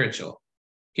more spiritual.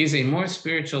 He's a more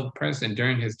spiritual person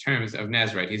during his terms of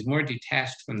Nazirite. He's more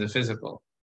detached from the physical.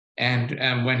 And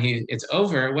when it's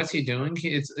over, what's he doing?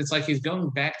 It's like he's going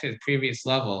back to his previous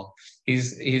level.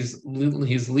 He's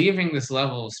leaving this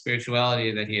level of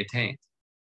spirituality that he attained,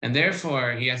 and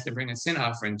therefore he has to bring a sin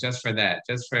offering just for that,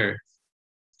 just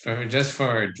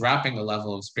for dropping a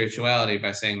level of spirituality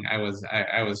by saying I was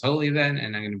holy then,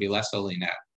 and I'm going to be less holy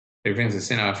now. He brings a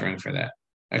sin offering for that.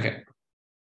 Okay.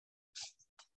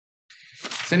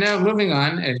 So now moving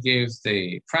on, it gives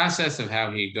the process of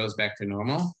how he goes back to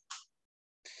normal.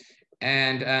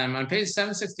 And on page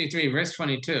 763, verse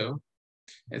 22,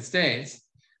 it states,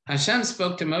 Hashem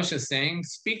spoke to Moshe saying,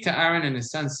 speak to Aaron and his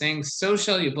sons saying, so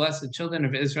shall you bless the children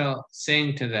of Israel,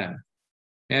 saying to them,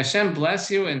 may Hashem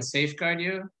bless you and safeguard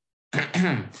you.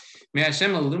 May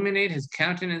Hashem illuminate his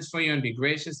countenance for you and be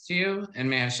gracious to you. And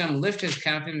may Hashem lift his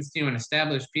countenance to you and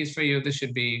establish peace for you. This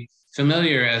should be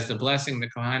familiar as the blessing the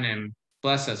Kohanim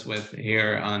bless us with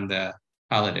here on the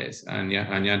holidays, on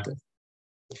Yantav.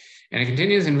 And it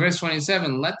continues in verse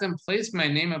 27, let them place my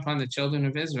name upon the children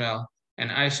of Israel,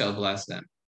 and I shall bless them.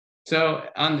 So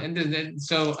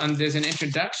there's an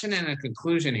introduction and a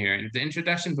conclusion here. And the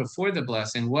introduction before the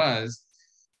blessing was,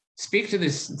 speak to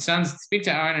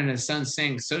Aaron and his sons,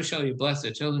 saying, so shall you bless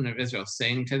the children of Israel,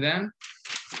 saying to them.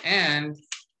 And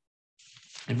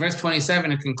in verse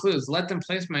 27, it concludes, let them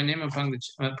place my name upon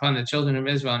the children of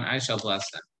Israel, and I shall bless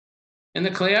them. And the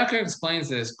Kli Yakar explains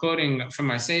this, quoting from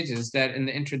our sages, that in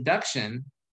the introduction,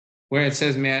 where it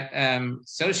says,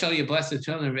 so shall you bless the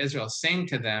children of Israel, saying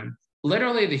to them,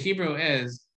 literally the Hebrew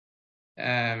is,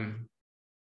 in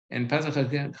Pasuk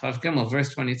Chav Gimel, verse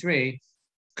 23,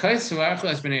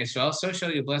 so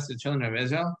shall you bless the children of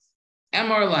Israel,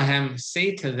 Emor lahem,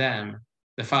 say to them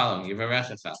the following,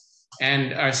 Yivarechecha.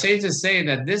 And our sages say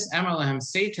that this Emor lahem,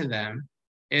 say to them,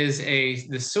 is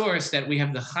the source that we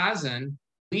have the Chazan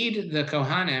lead the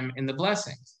Kohanim in the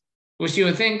blessings, which you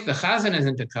would think the Chazan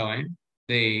isn't a Kohen.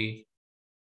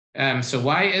 So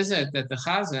why is it that the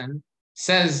Chazan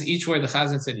says each word the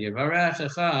Chazan said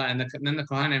Yevarechecha, and then the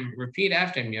Kohanim repeat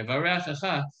after him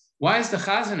Yevarechecha? Why is the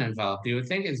Chazan involved? You would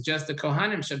think it's just the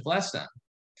Kohanim should bless them,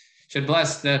 should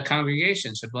bless the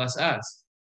congregation, should bless us.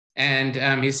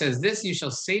 And he says, this you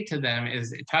shall say to them,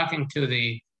 is talking to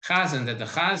the Chazan, that the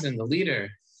Chazan, the leader,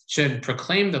 should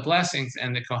proclaim the blessings,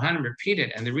 and the Kohanim repeat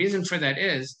it. And the reason for that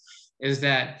is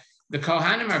that the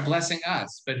Kohanim are blessing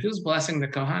us, but who's blessing the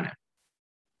Kohanim?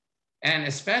 And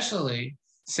especially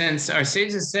since our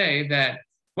sages say that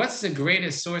what's the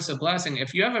greatest source of blessing?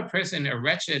 If you have a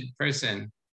wretched person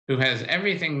who has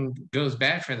everything goes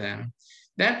bad for them,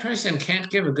 that person can't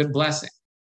give a good blessing.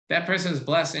 That person's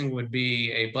blessing would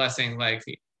be a blessing like,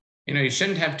 you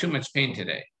shouldn't have too much pain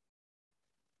today.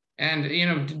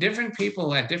 And, different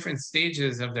people at different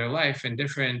stages of their life and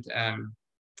different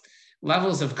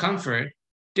levels of comfort,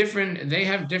 they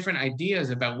have different ideas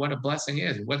about what a blessing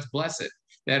is, what's blessed.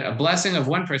 That a blessing of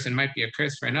one person might be a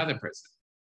curse for another person.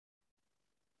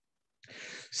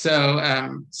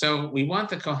 So we want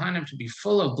the Kohanim to be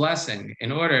full of blessing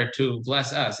in order to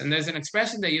bless us. And there's an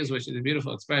expression they use, which is a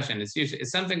beautiful expression.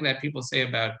 It's something that people say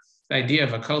about the idea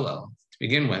of a kollel to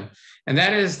begin with. And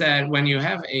that is that when you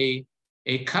have a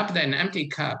cup, an empty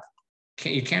cup,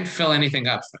 you can't fill anything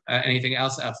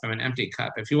else up from an empty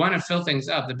cup. If you want to fill things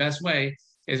up, the best way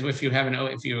is if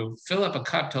you fill up a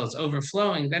cup till it's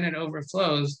overflowing, then it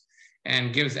overflows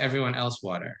and gives everyone else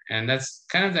water. And that's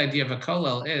kind of the idea of a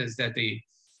kollel, is that the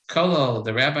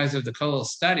rabbis of the kollel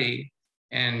study,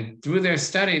 and through their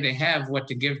study, they have what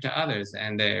to give to others,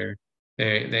 and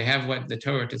they have what the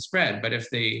Torah to spread. But if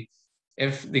the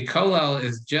kollel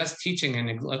is just teaching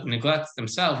and neglects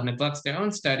themselves, neglects their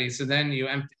own study, so then you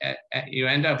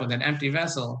end up with an empty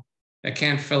vessel that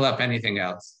can't fill up anything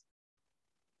else.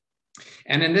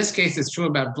 And in this case, it's true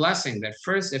about blessing, that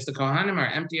first, if the Kohanim are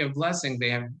empty of blessing,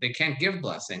 they can't give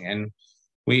blessing. And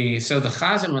so the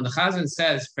Chazan, when the Chazan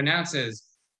pronounces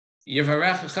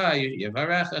Yivarechecha,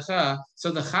 Yivarechecha,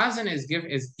 so the Chazan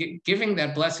is giving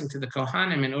that blessing to the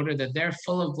Kohanim in order that they're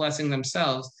full of blessing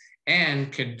themselves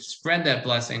and could spread that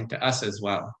blessing to us as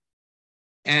well.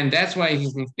 And that's why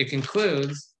it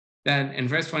concludes that in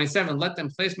verse 27, let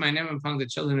them place my name among the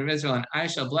children of Israel, and I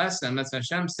shall bless them. That's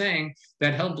Hashem saying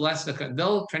that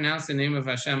they'll pronounce the name of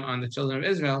Hashem on the children of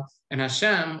Israel, and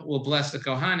Hashem will bless the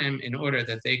Kohanim in order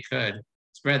that they could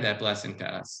spread that blessing to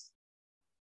us.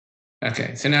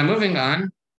 Okay, so now moving on.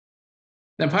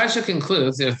 The Parsha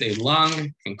concludes with a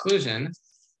long conclusion.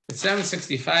 At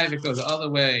 765, it goes all the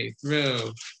way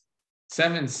through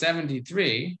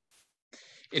 773.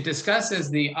 It discusses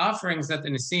the offerings that the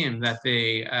Nisim,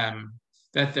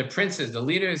 that the princes, the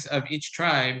leaders of each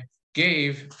tribe,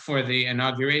 gave for the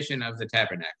inauguration of the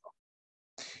tabernacle.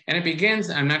 And it begins,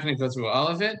 I'm not going to go through all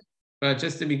of it, but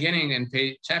just the beginning in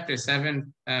chapter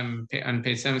 7, on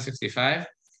page 765.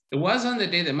 It was on the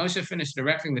day that Moshe finished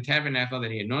erecting the tabernacle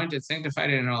that he anointed, sanctified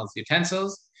it in all its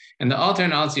utensils, and the altar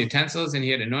and all its utensils, and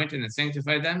he had anointed and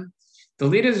sanctified them. The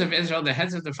leaders of Israel, the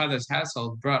heads of the father's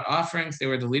household, brought offerings. They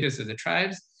were the leaders of the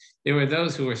tribes. They were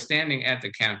those who were standing at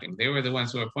the counting. They were the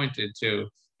ones who were appointed to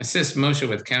assist Moshe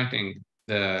with counting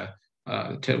with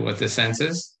the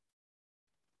census.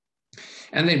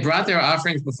 And they brought their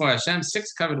offerings before Hashem,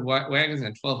 6 covered wagons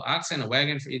and 12 oxen, a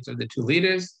wagon for each of the 2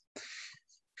 leaders,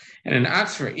 and an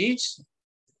ox for each.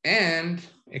 And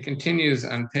it continues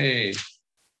on page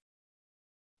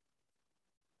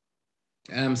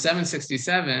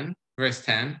 767, verse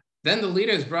 10. Then the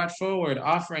leaders brought forward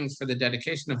offerings for the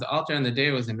dedication of the altar, and the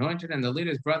day was anointed, and the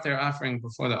leaders brought their offering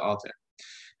before the altar.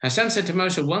 Hashem said to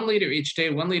Moshe, one leader each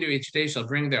day shall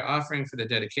bring their offering for the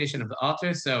dedication of the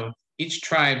altar. So each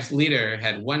tribe's leader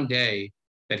had one day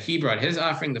that he brought his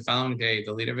offering. The following day,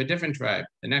 the leader of a different tribe,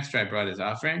 the next tribe, brought his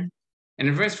offering. And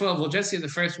in verse 12, we'll just see the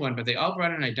first one, but they all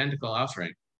brought an identical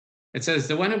offering. It says,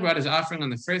 the one who brought his offering on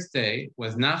the first day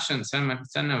was Nasso, son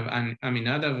of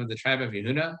Aminadab of the tribe of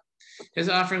Yehuda. His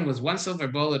offering was 1 silver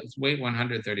bowl at its weight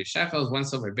 130 shekels, 1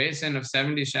 silver basin of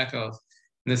 70 shekels,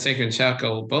 and the sacred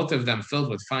shekel, both of them filled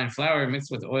with fine flour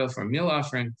mixed with oil for a meal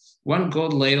offering, 1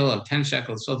 gold ladle of 10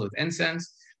 shekels filled with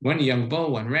incense, 1 young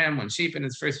bull, 1 ram, 1 sheep in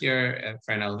its first year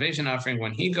for an elevation offering,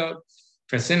 1 he-goat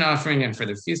for sin offering, and for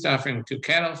the feast offering, 2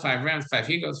 cattle, 5 rams, 5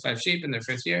 he-goats, 5 sheep in their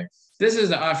first year. This is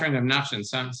the offering of Nasso,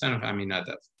 son of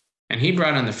Aminadab. And he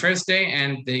brought on the first day,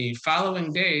 and the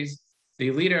following days,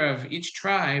 the leader of each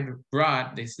tribe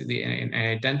brought an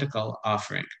identical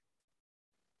offering.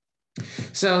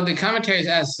 So the commentaries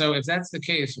ask, so if that's the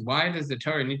case, why does the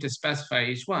Torah need to specify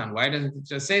each one? Why doesn't it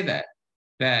just say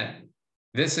that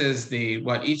this is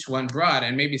what each one brought,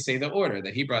 and maybe say the order,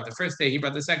 that he brought the first day, he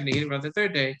brought the second day, he brought the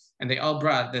third day, and they all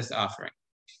brought this offering.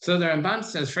 So the Ramban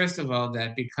says, first of all,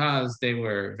 that because they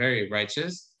were very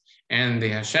righteous, and the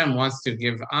Hashem wants to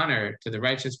give honor to the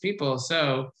righteous people,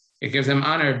 so it gives them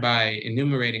honor by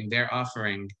enumerating their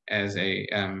offering as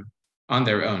on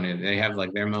their own. They have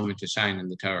like their moment to shine in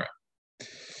the Torah.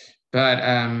 But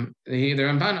the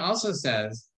Ramban also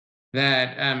says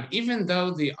that even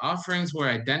though the offerings were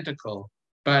identical,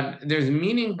 but there's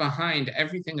meaning behind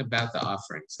everything about the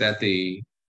offerings, that the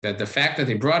fact that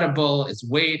they brought a bull, its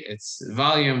weight, its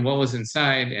volume, what was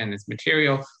inside, and its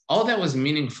material, all that was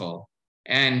meaningful.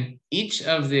 And each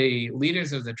of the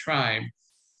leaders of the tribe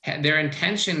had their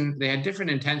intention, they had different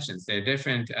intentions. They're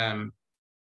different,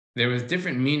 there was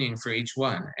different meaning for each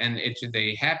one. And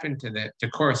they happened to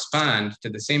correspond to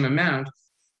the same amount,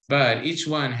 but each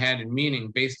one had a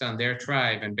meaning based on their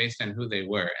tribe and based on who they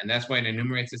were. And that's why it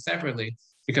enumerates it separately,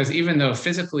 because even though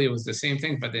physically it was the same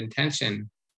thing, but the intention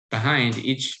behind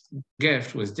each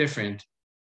gift was different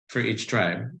for each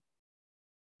tribe.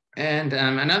 And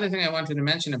another thing I wanted to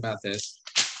mention about this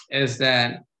is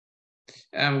that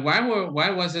why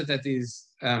was it that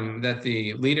that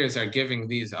the leaders are giving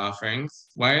these offerings?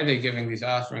 Why are they giving these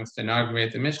offerings to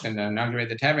inaugurate the Mishkan, to inaugurate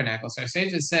the tabernacle? So our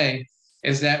sages say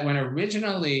is that when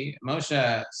originally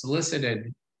Moshe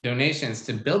solicited donations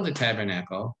to build the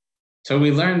tabernacle, so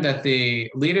we learned that the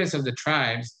leaders of the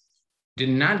tribes did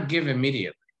not give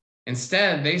immediately.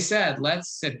 Instead, they said,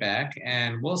 let's sit back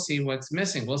and we'll see what's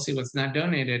missing. We'll see what's not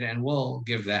donated and we'll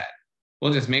give that.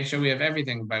 We'll just make sure we have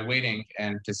everything by waiting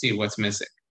and to see what's missing.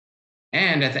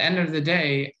 And at the end of the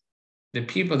day,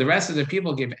 the rest of the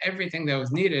people gave everything that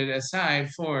was needed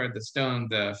aside for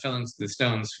the fillings, the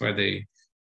stones for the,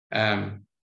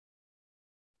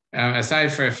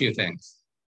 aside for a few things.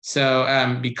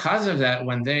 So because of that,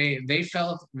 when they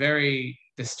felt very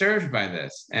disturbed by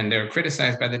this, and they were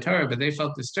criticized by the Torah, but they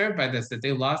felt disturbed by this, that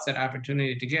they lost that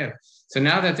opportunity to give. So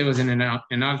now that there was an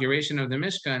inauguration of the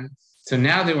Mishkan, so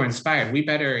now they were inspired. We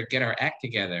better get our act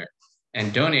together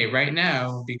and donate right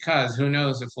now, because who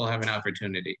knows if we'll have an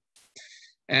opportunity.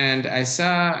 And I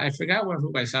forgot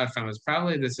who I saw it from. It was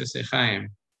probably the Sifsei Chaim,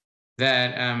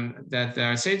 that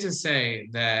our sages say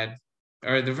that,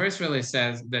 or the verse really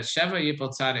says that Sheva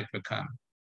Yipol Tzadik become,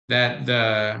 that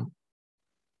the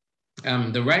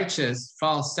righteous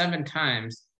fall 7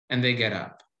 times and they get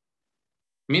up,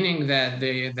 meaning that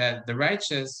the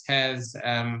righteous has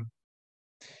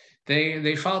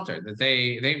they falter,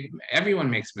 that everyone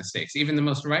makes mistakes, even the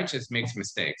most righteous makes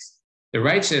mistakes. The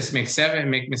righteous make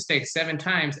mistakes 7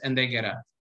 times and they get up.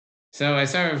 So I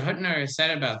saw Rav Hutner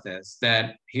said about this,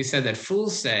 that he said that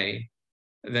fools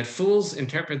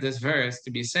interpret this verse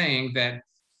to be saying that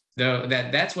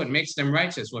that's what makes them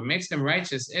righteous. What makes them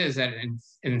righteous is that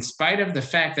in spite of the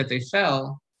fact that they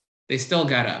fell, they still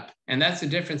got up. And that's the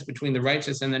difference between the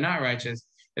righteous and the not righteous,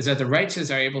 is that the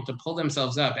righteous are able to pull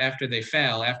themselves up after they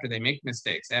fail, after they make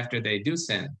mistakes, after they do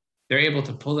sin. They're able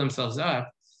to pull themselves up,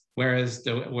 whereas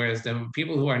the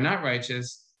people who are not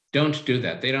righteous don't do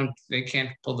that. They can't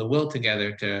pull the will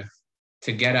together to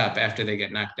get up after they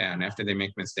get knocked down, after they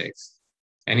make mistakes.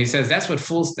 And he says that's what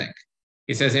fools think.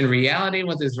 He says, in reality,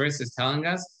 what this verse is telling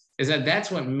us is that that's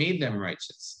what made them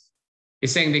righteous.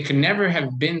 He's saying they could never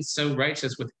have been so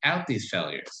righteous without these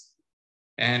failures.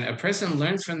 And a person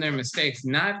learns from their mistakes,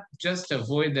 not just to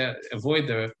avoid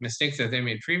the mistakes that they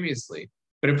made previously,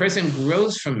 but a person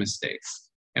grows from mistakes.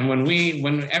 And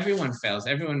when everyone fails,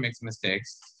 everyone makes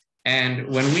mistakes. And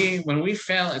when we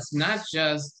fail, it's not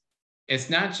just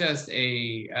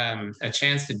a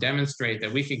chance to demonstrate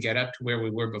that we could get up to where we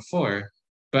were before,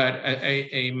 but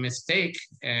a mistake,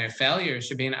 failure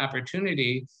should be an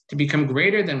opportunity to become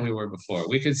greater than we were before.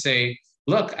 We could say,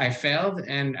 look, I failed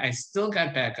and I still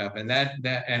got back up, and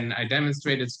and I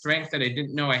demonstrated strength that I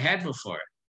didn't know I had before.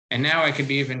 And now I could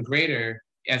be even greater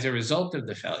as a result of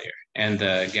the failure and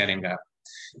the getting up.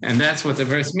 And that's what the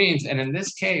verse means. And in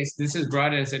this case, this is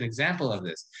brought as an example of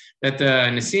this, that the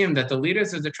Nesiim, that the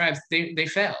leaders of the tribes, they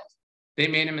failed. They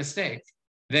made a mistake.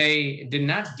 They did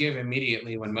not give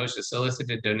immediately when Moshe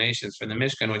solicited donations for the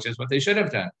Mishkan, which is what they should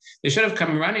have done. They should have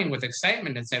come running with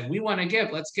excitement and said, we want to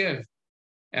give, let's give.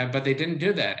 But they didn't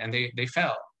do that, and they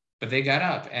fell. But they got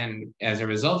up, and as a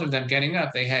result of them getting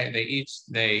up, they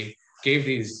gave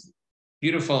these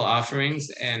beautiful offerings,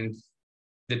 and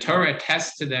the Torah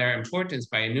attests to their importance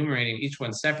by enumerating each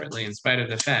one separately, in spite of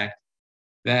the fact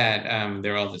that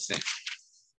they're all the same.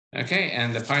 Okay,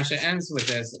 and the Parsha ends with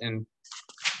this, and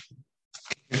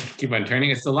keep on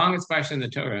turning. It's the longest Parsha in the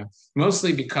Torah,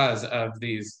 mostly because of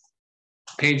these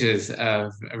pages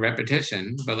of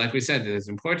repetition, but like we said, there's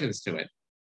importance to it.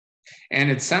 And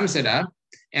it sums it up.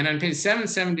 And on page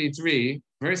 773,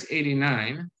 verse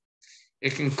 89,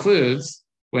 it concludes,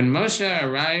 when Moshe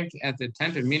arrived at the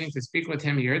tent of meeting to speak with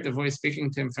him, he heard the voice speaking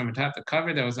to him from atop the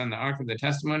cover that was on the Ark of the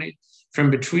Testimony,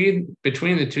 from between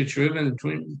the two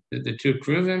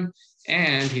cherubim,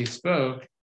 and he spoke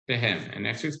to him. And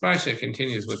next week's Parsha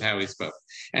continues with how he spoke.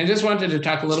 And I just wanted to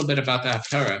talk a little bit about the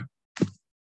Haftarah.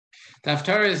 The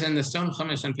Haftarah is in the Stone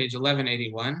Chumash on page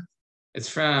 1181. It's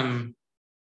from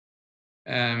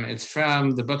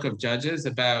the book of Judges,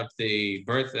 about the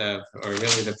birth of, or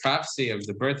really the prophecy of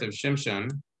the birth of Shimshon,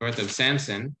 birth of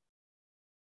Samson.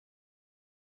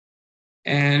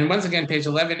 And once again, page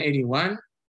 1181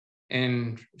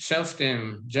 in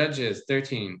Shoftim, Judges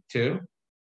 13:2,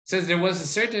 says, there was a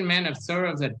certain man of Thor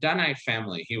of the Danite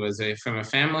family. He was from a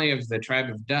family of the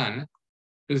tribe of Dan,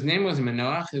 whose name was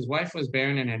Manoach. His wife was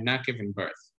barren and had not given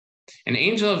birth. An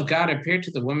angel of God appeared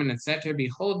to the woman and said to her,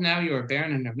 behold, now you are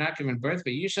barren and have not given birth,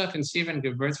 but you shall conceive and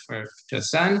give birth to a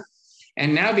son.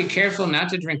 And now be careful not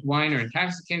to drink wine or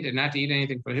intoxicant, and not to eat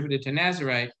anything prohibited to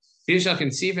Nazarite. For you shall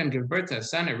conceive and give birth to a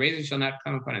son. A razor shall not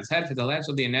come upon his head, for the lad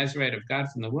shall be a Nazarite of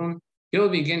God from the womb. He will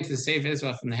begin to save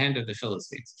Israel from the hand of the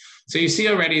Philistines. So you see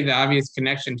already the obvious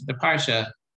connection to the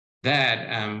Parsha,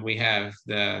 that we have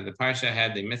the Parsha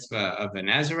had the mitzvah of a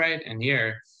Nazarite, and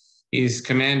here she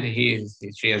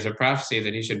has a prophecy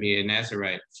that he should be a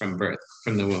Nazarite from birth,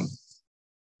 from the womb.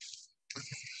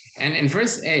 And in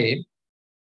verse 8,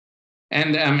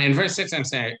 And in verse 6,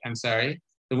 I'm sorry,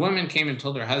 the woman came and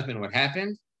told her husband what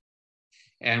happened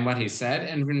and what he said.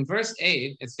 And in verse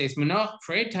 8, it states, Manoach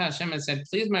prayed to Hashem and said,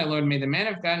 please, my Lord, may the man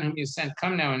of God whom you sent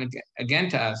come now and again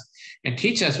to us and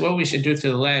teach us what we should do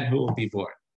to the lad who will be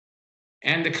born.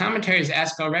 And the commentaries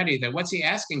ask already that what's he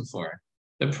asking for?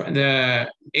 The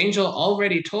angel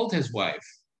already told his wife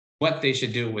what they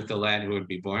should do with the lad who would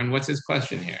be born. What's his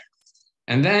question here?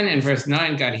 And then in verse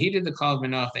 9, God heeded the call of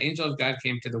Manoach. The angel of God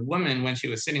came to the woman when she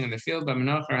was sitting in the field, but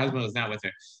Manoach, her husband, was not with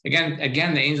her.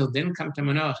 Again, the angel didn't come to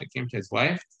Manoach. It came to his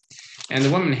wife. And the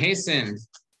woman hastened,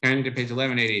 turning to page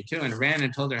 1182, and ran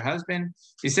and told her husband.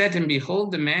 She said to him,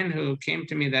 behold, the man who came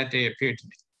to me that day appeared to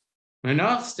me.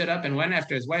 Manoach stood up and went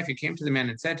after his wife. He came to the man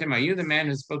and said to him, are you the man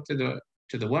who spoke to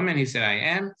the woman? He said, I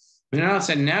am. Manoach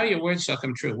said, now your words shall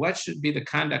come true. What should be the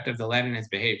conduct of the lad in his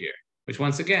behavior? Which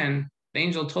once again, the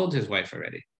angel told his wife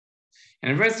already.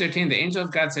 And in verse 13, the angel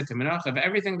of God said to Manoach, of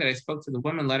everything that I spoke to the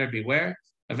woman, let her beware.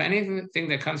 Of anything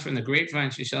that comes from the grapevine,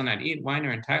 she shall not eat. Wine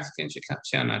or intoxicant, she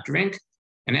shall not drink.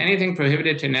 And anything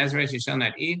prohibited to Nazarite, she shall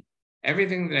not eat.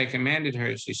 Everything that I commanded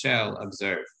her, she shall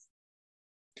observe.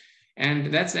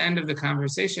 And that's the end of the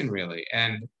conversation, really.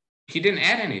 And he didn't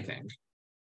add anything.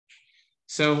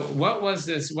 So what was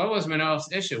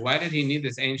Manoach's issue? Why did he need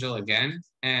this angel again?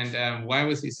 And why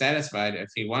was he satisfied if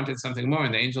he wanted something more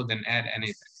and the angel didn't add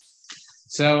anything?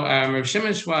 So Rav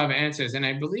Shimon Schwab answers, and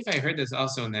I believe I heard this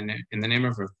also in the name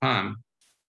of Rav Pam,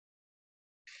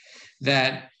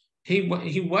 that he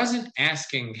wasn't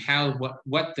asking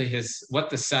what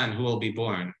the son who will be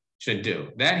born should do.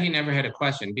 That he never had a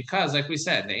question, because like we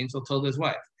said, the angel told his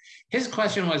wife. His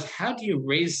question was, how do you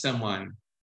raise someone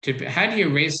to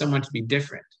be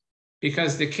different?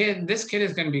 Because this kid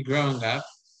is going to be growing up,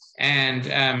 and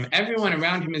everyone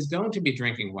around him is going to be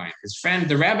drinking wine. His friend,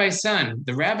 the rabbi's son,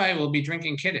 the rabbi will be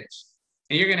drinking kiddush,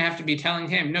 and you're going to have to be telling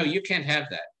him, no, you can't have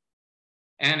that.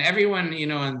 And everyone,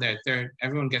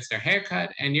 everyone gets their hair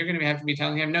cut, and you're going to have to be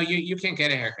telling him, no, you can't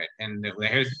get a haircut, and the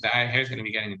hair's going to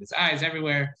be getting in his eyes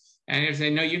everywhere. And you say,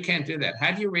 no, you can't do that.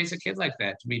 How do you raise a kid like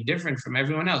that to be different from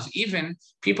everyone else? Even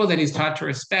people that he's taught to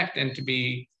respect and to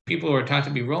be people who are taught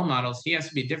to be role models, he has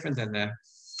to be different than them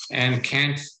and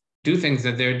can't do things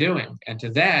that they're doing. And to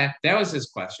that was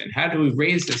his question. How do we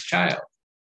raise this child?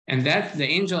 And that the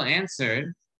angel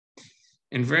answered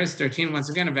in verse 13, once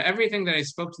again, of everything that I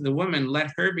spoke to the woman,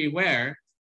 let her beware.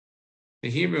 The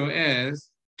Hebrew is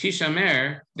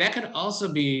tishamer. That could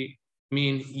also mean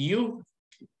you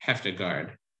have to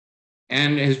guard.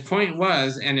 And his point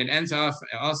was, and it ends off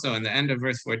also in the end of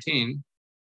verse 14,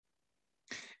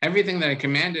 everything that I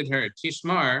commanded her,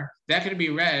 tishmar, that could be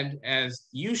read as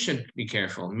you should be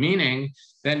careful, meaning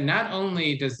that not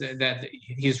only does that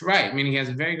he's right, meaning he has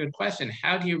a very good question.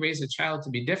 How do you raise a child to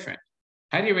be different?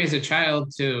 How do you raise a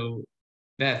child to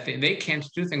that they can't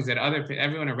do things that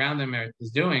everyone around them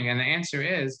is doing? And the answer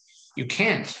is you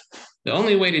can't. The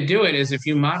only way to do it is if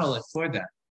you model it for them.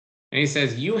 And he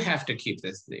says, you have to keep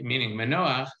this, meaning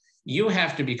Manoach, you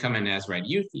have to become a Nazarite.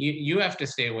 You have to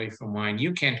stay away from wine.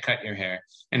 You can't cut your hair.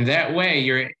 And that way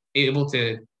you're able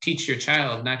to teach your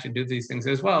child not to do these things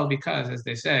as well, because as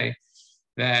they say,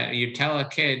 that you tell a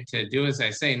kid to do as I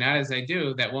say, not as I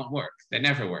do, that won't work. That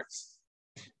never works.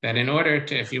 That in order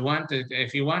to, if you want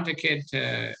a kid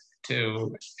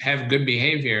to have good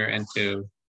behavior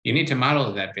you need to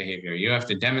model that behavior. You have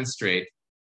to demonstrate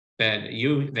that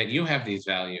you have these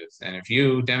values. And if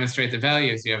you demonstrate the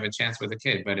values, you have a chance with a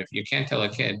kid. But if you can't tell a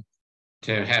kid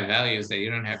to have values that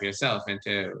you don't have yourself and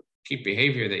to keep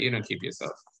behavior that you don't keep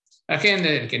yourself. Okay, and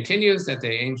then it continues that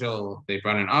they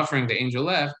brought an offering, the angel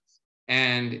left.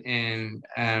 And in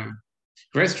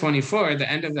verse 24,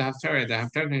 the end of the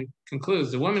Haftarah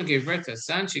concludes, the woman gave birth to a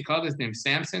son. She called his name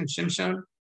Samson, Shimshon.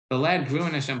 The lad grew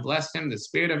and Hashem blessed him. The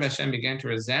spirit of Hashem began to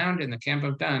resound in the camp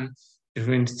of Dan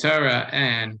between Torah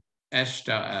and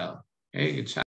Eshtael. Okay, good job.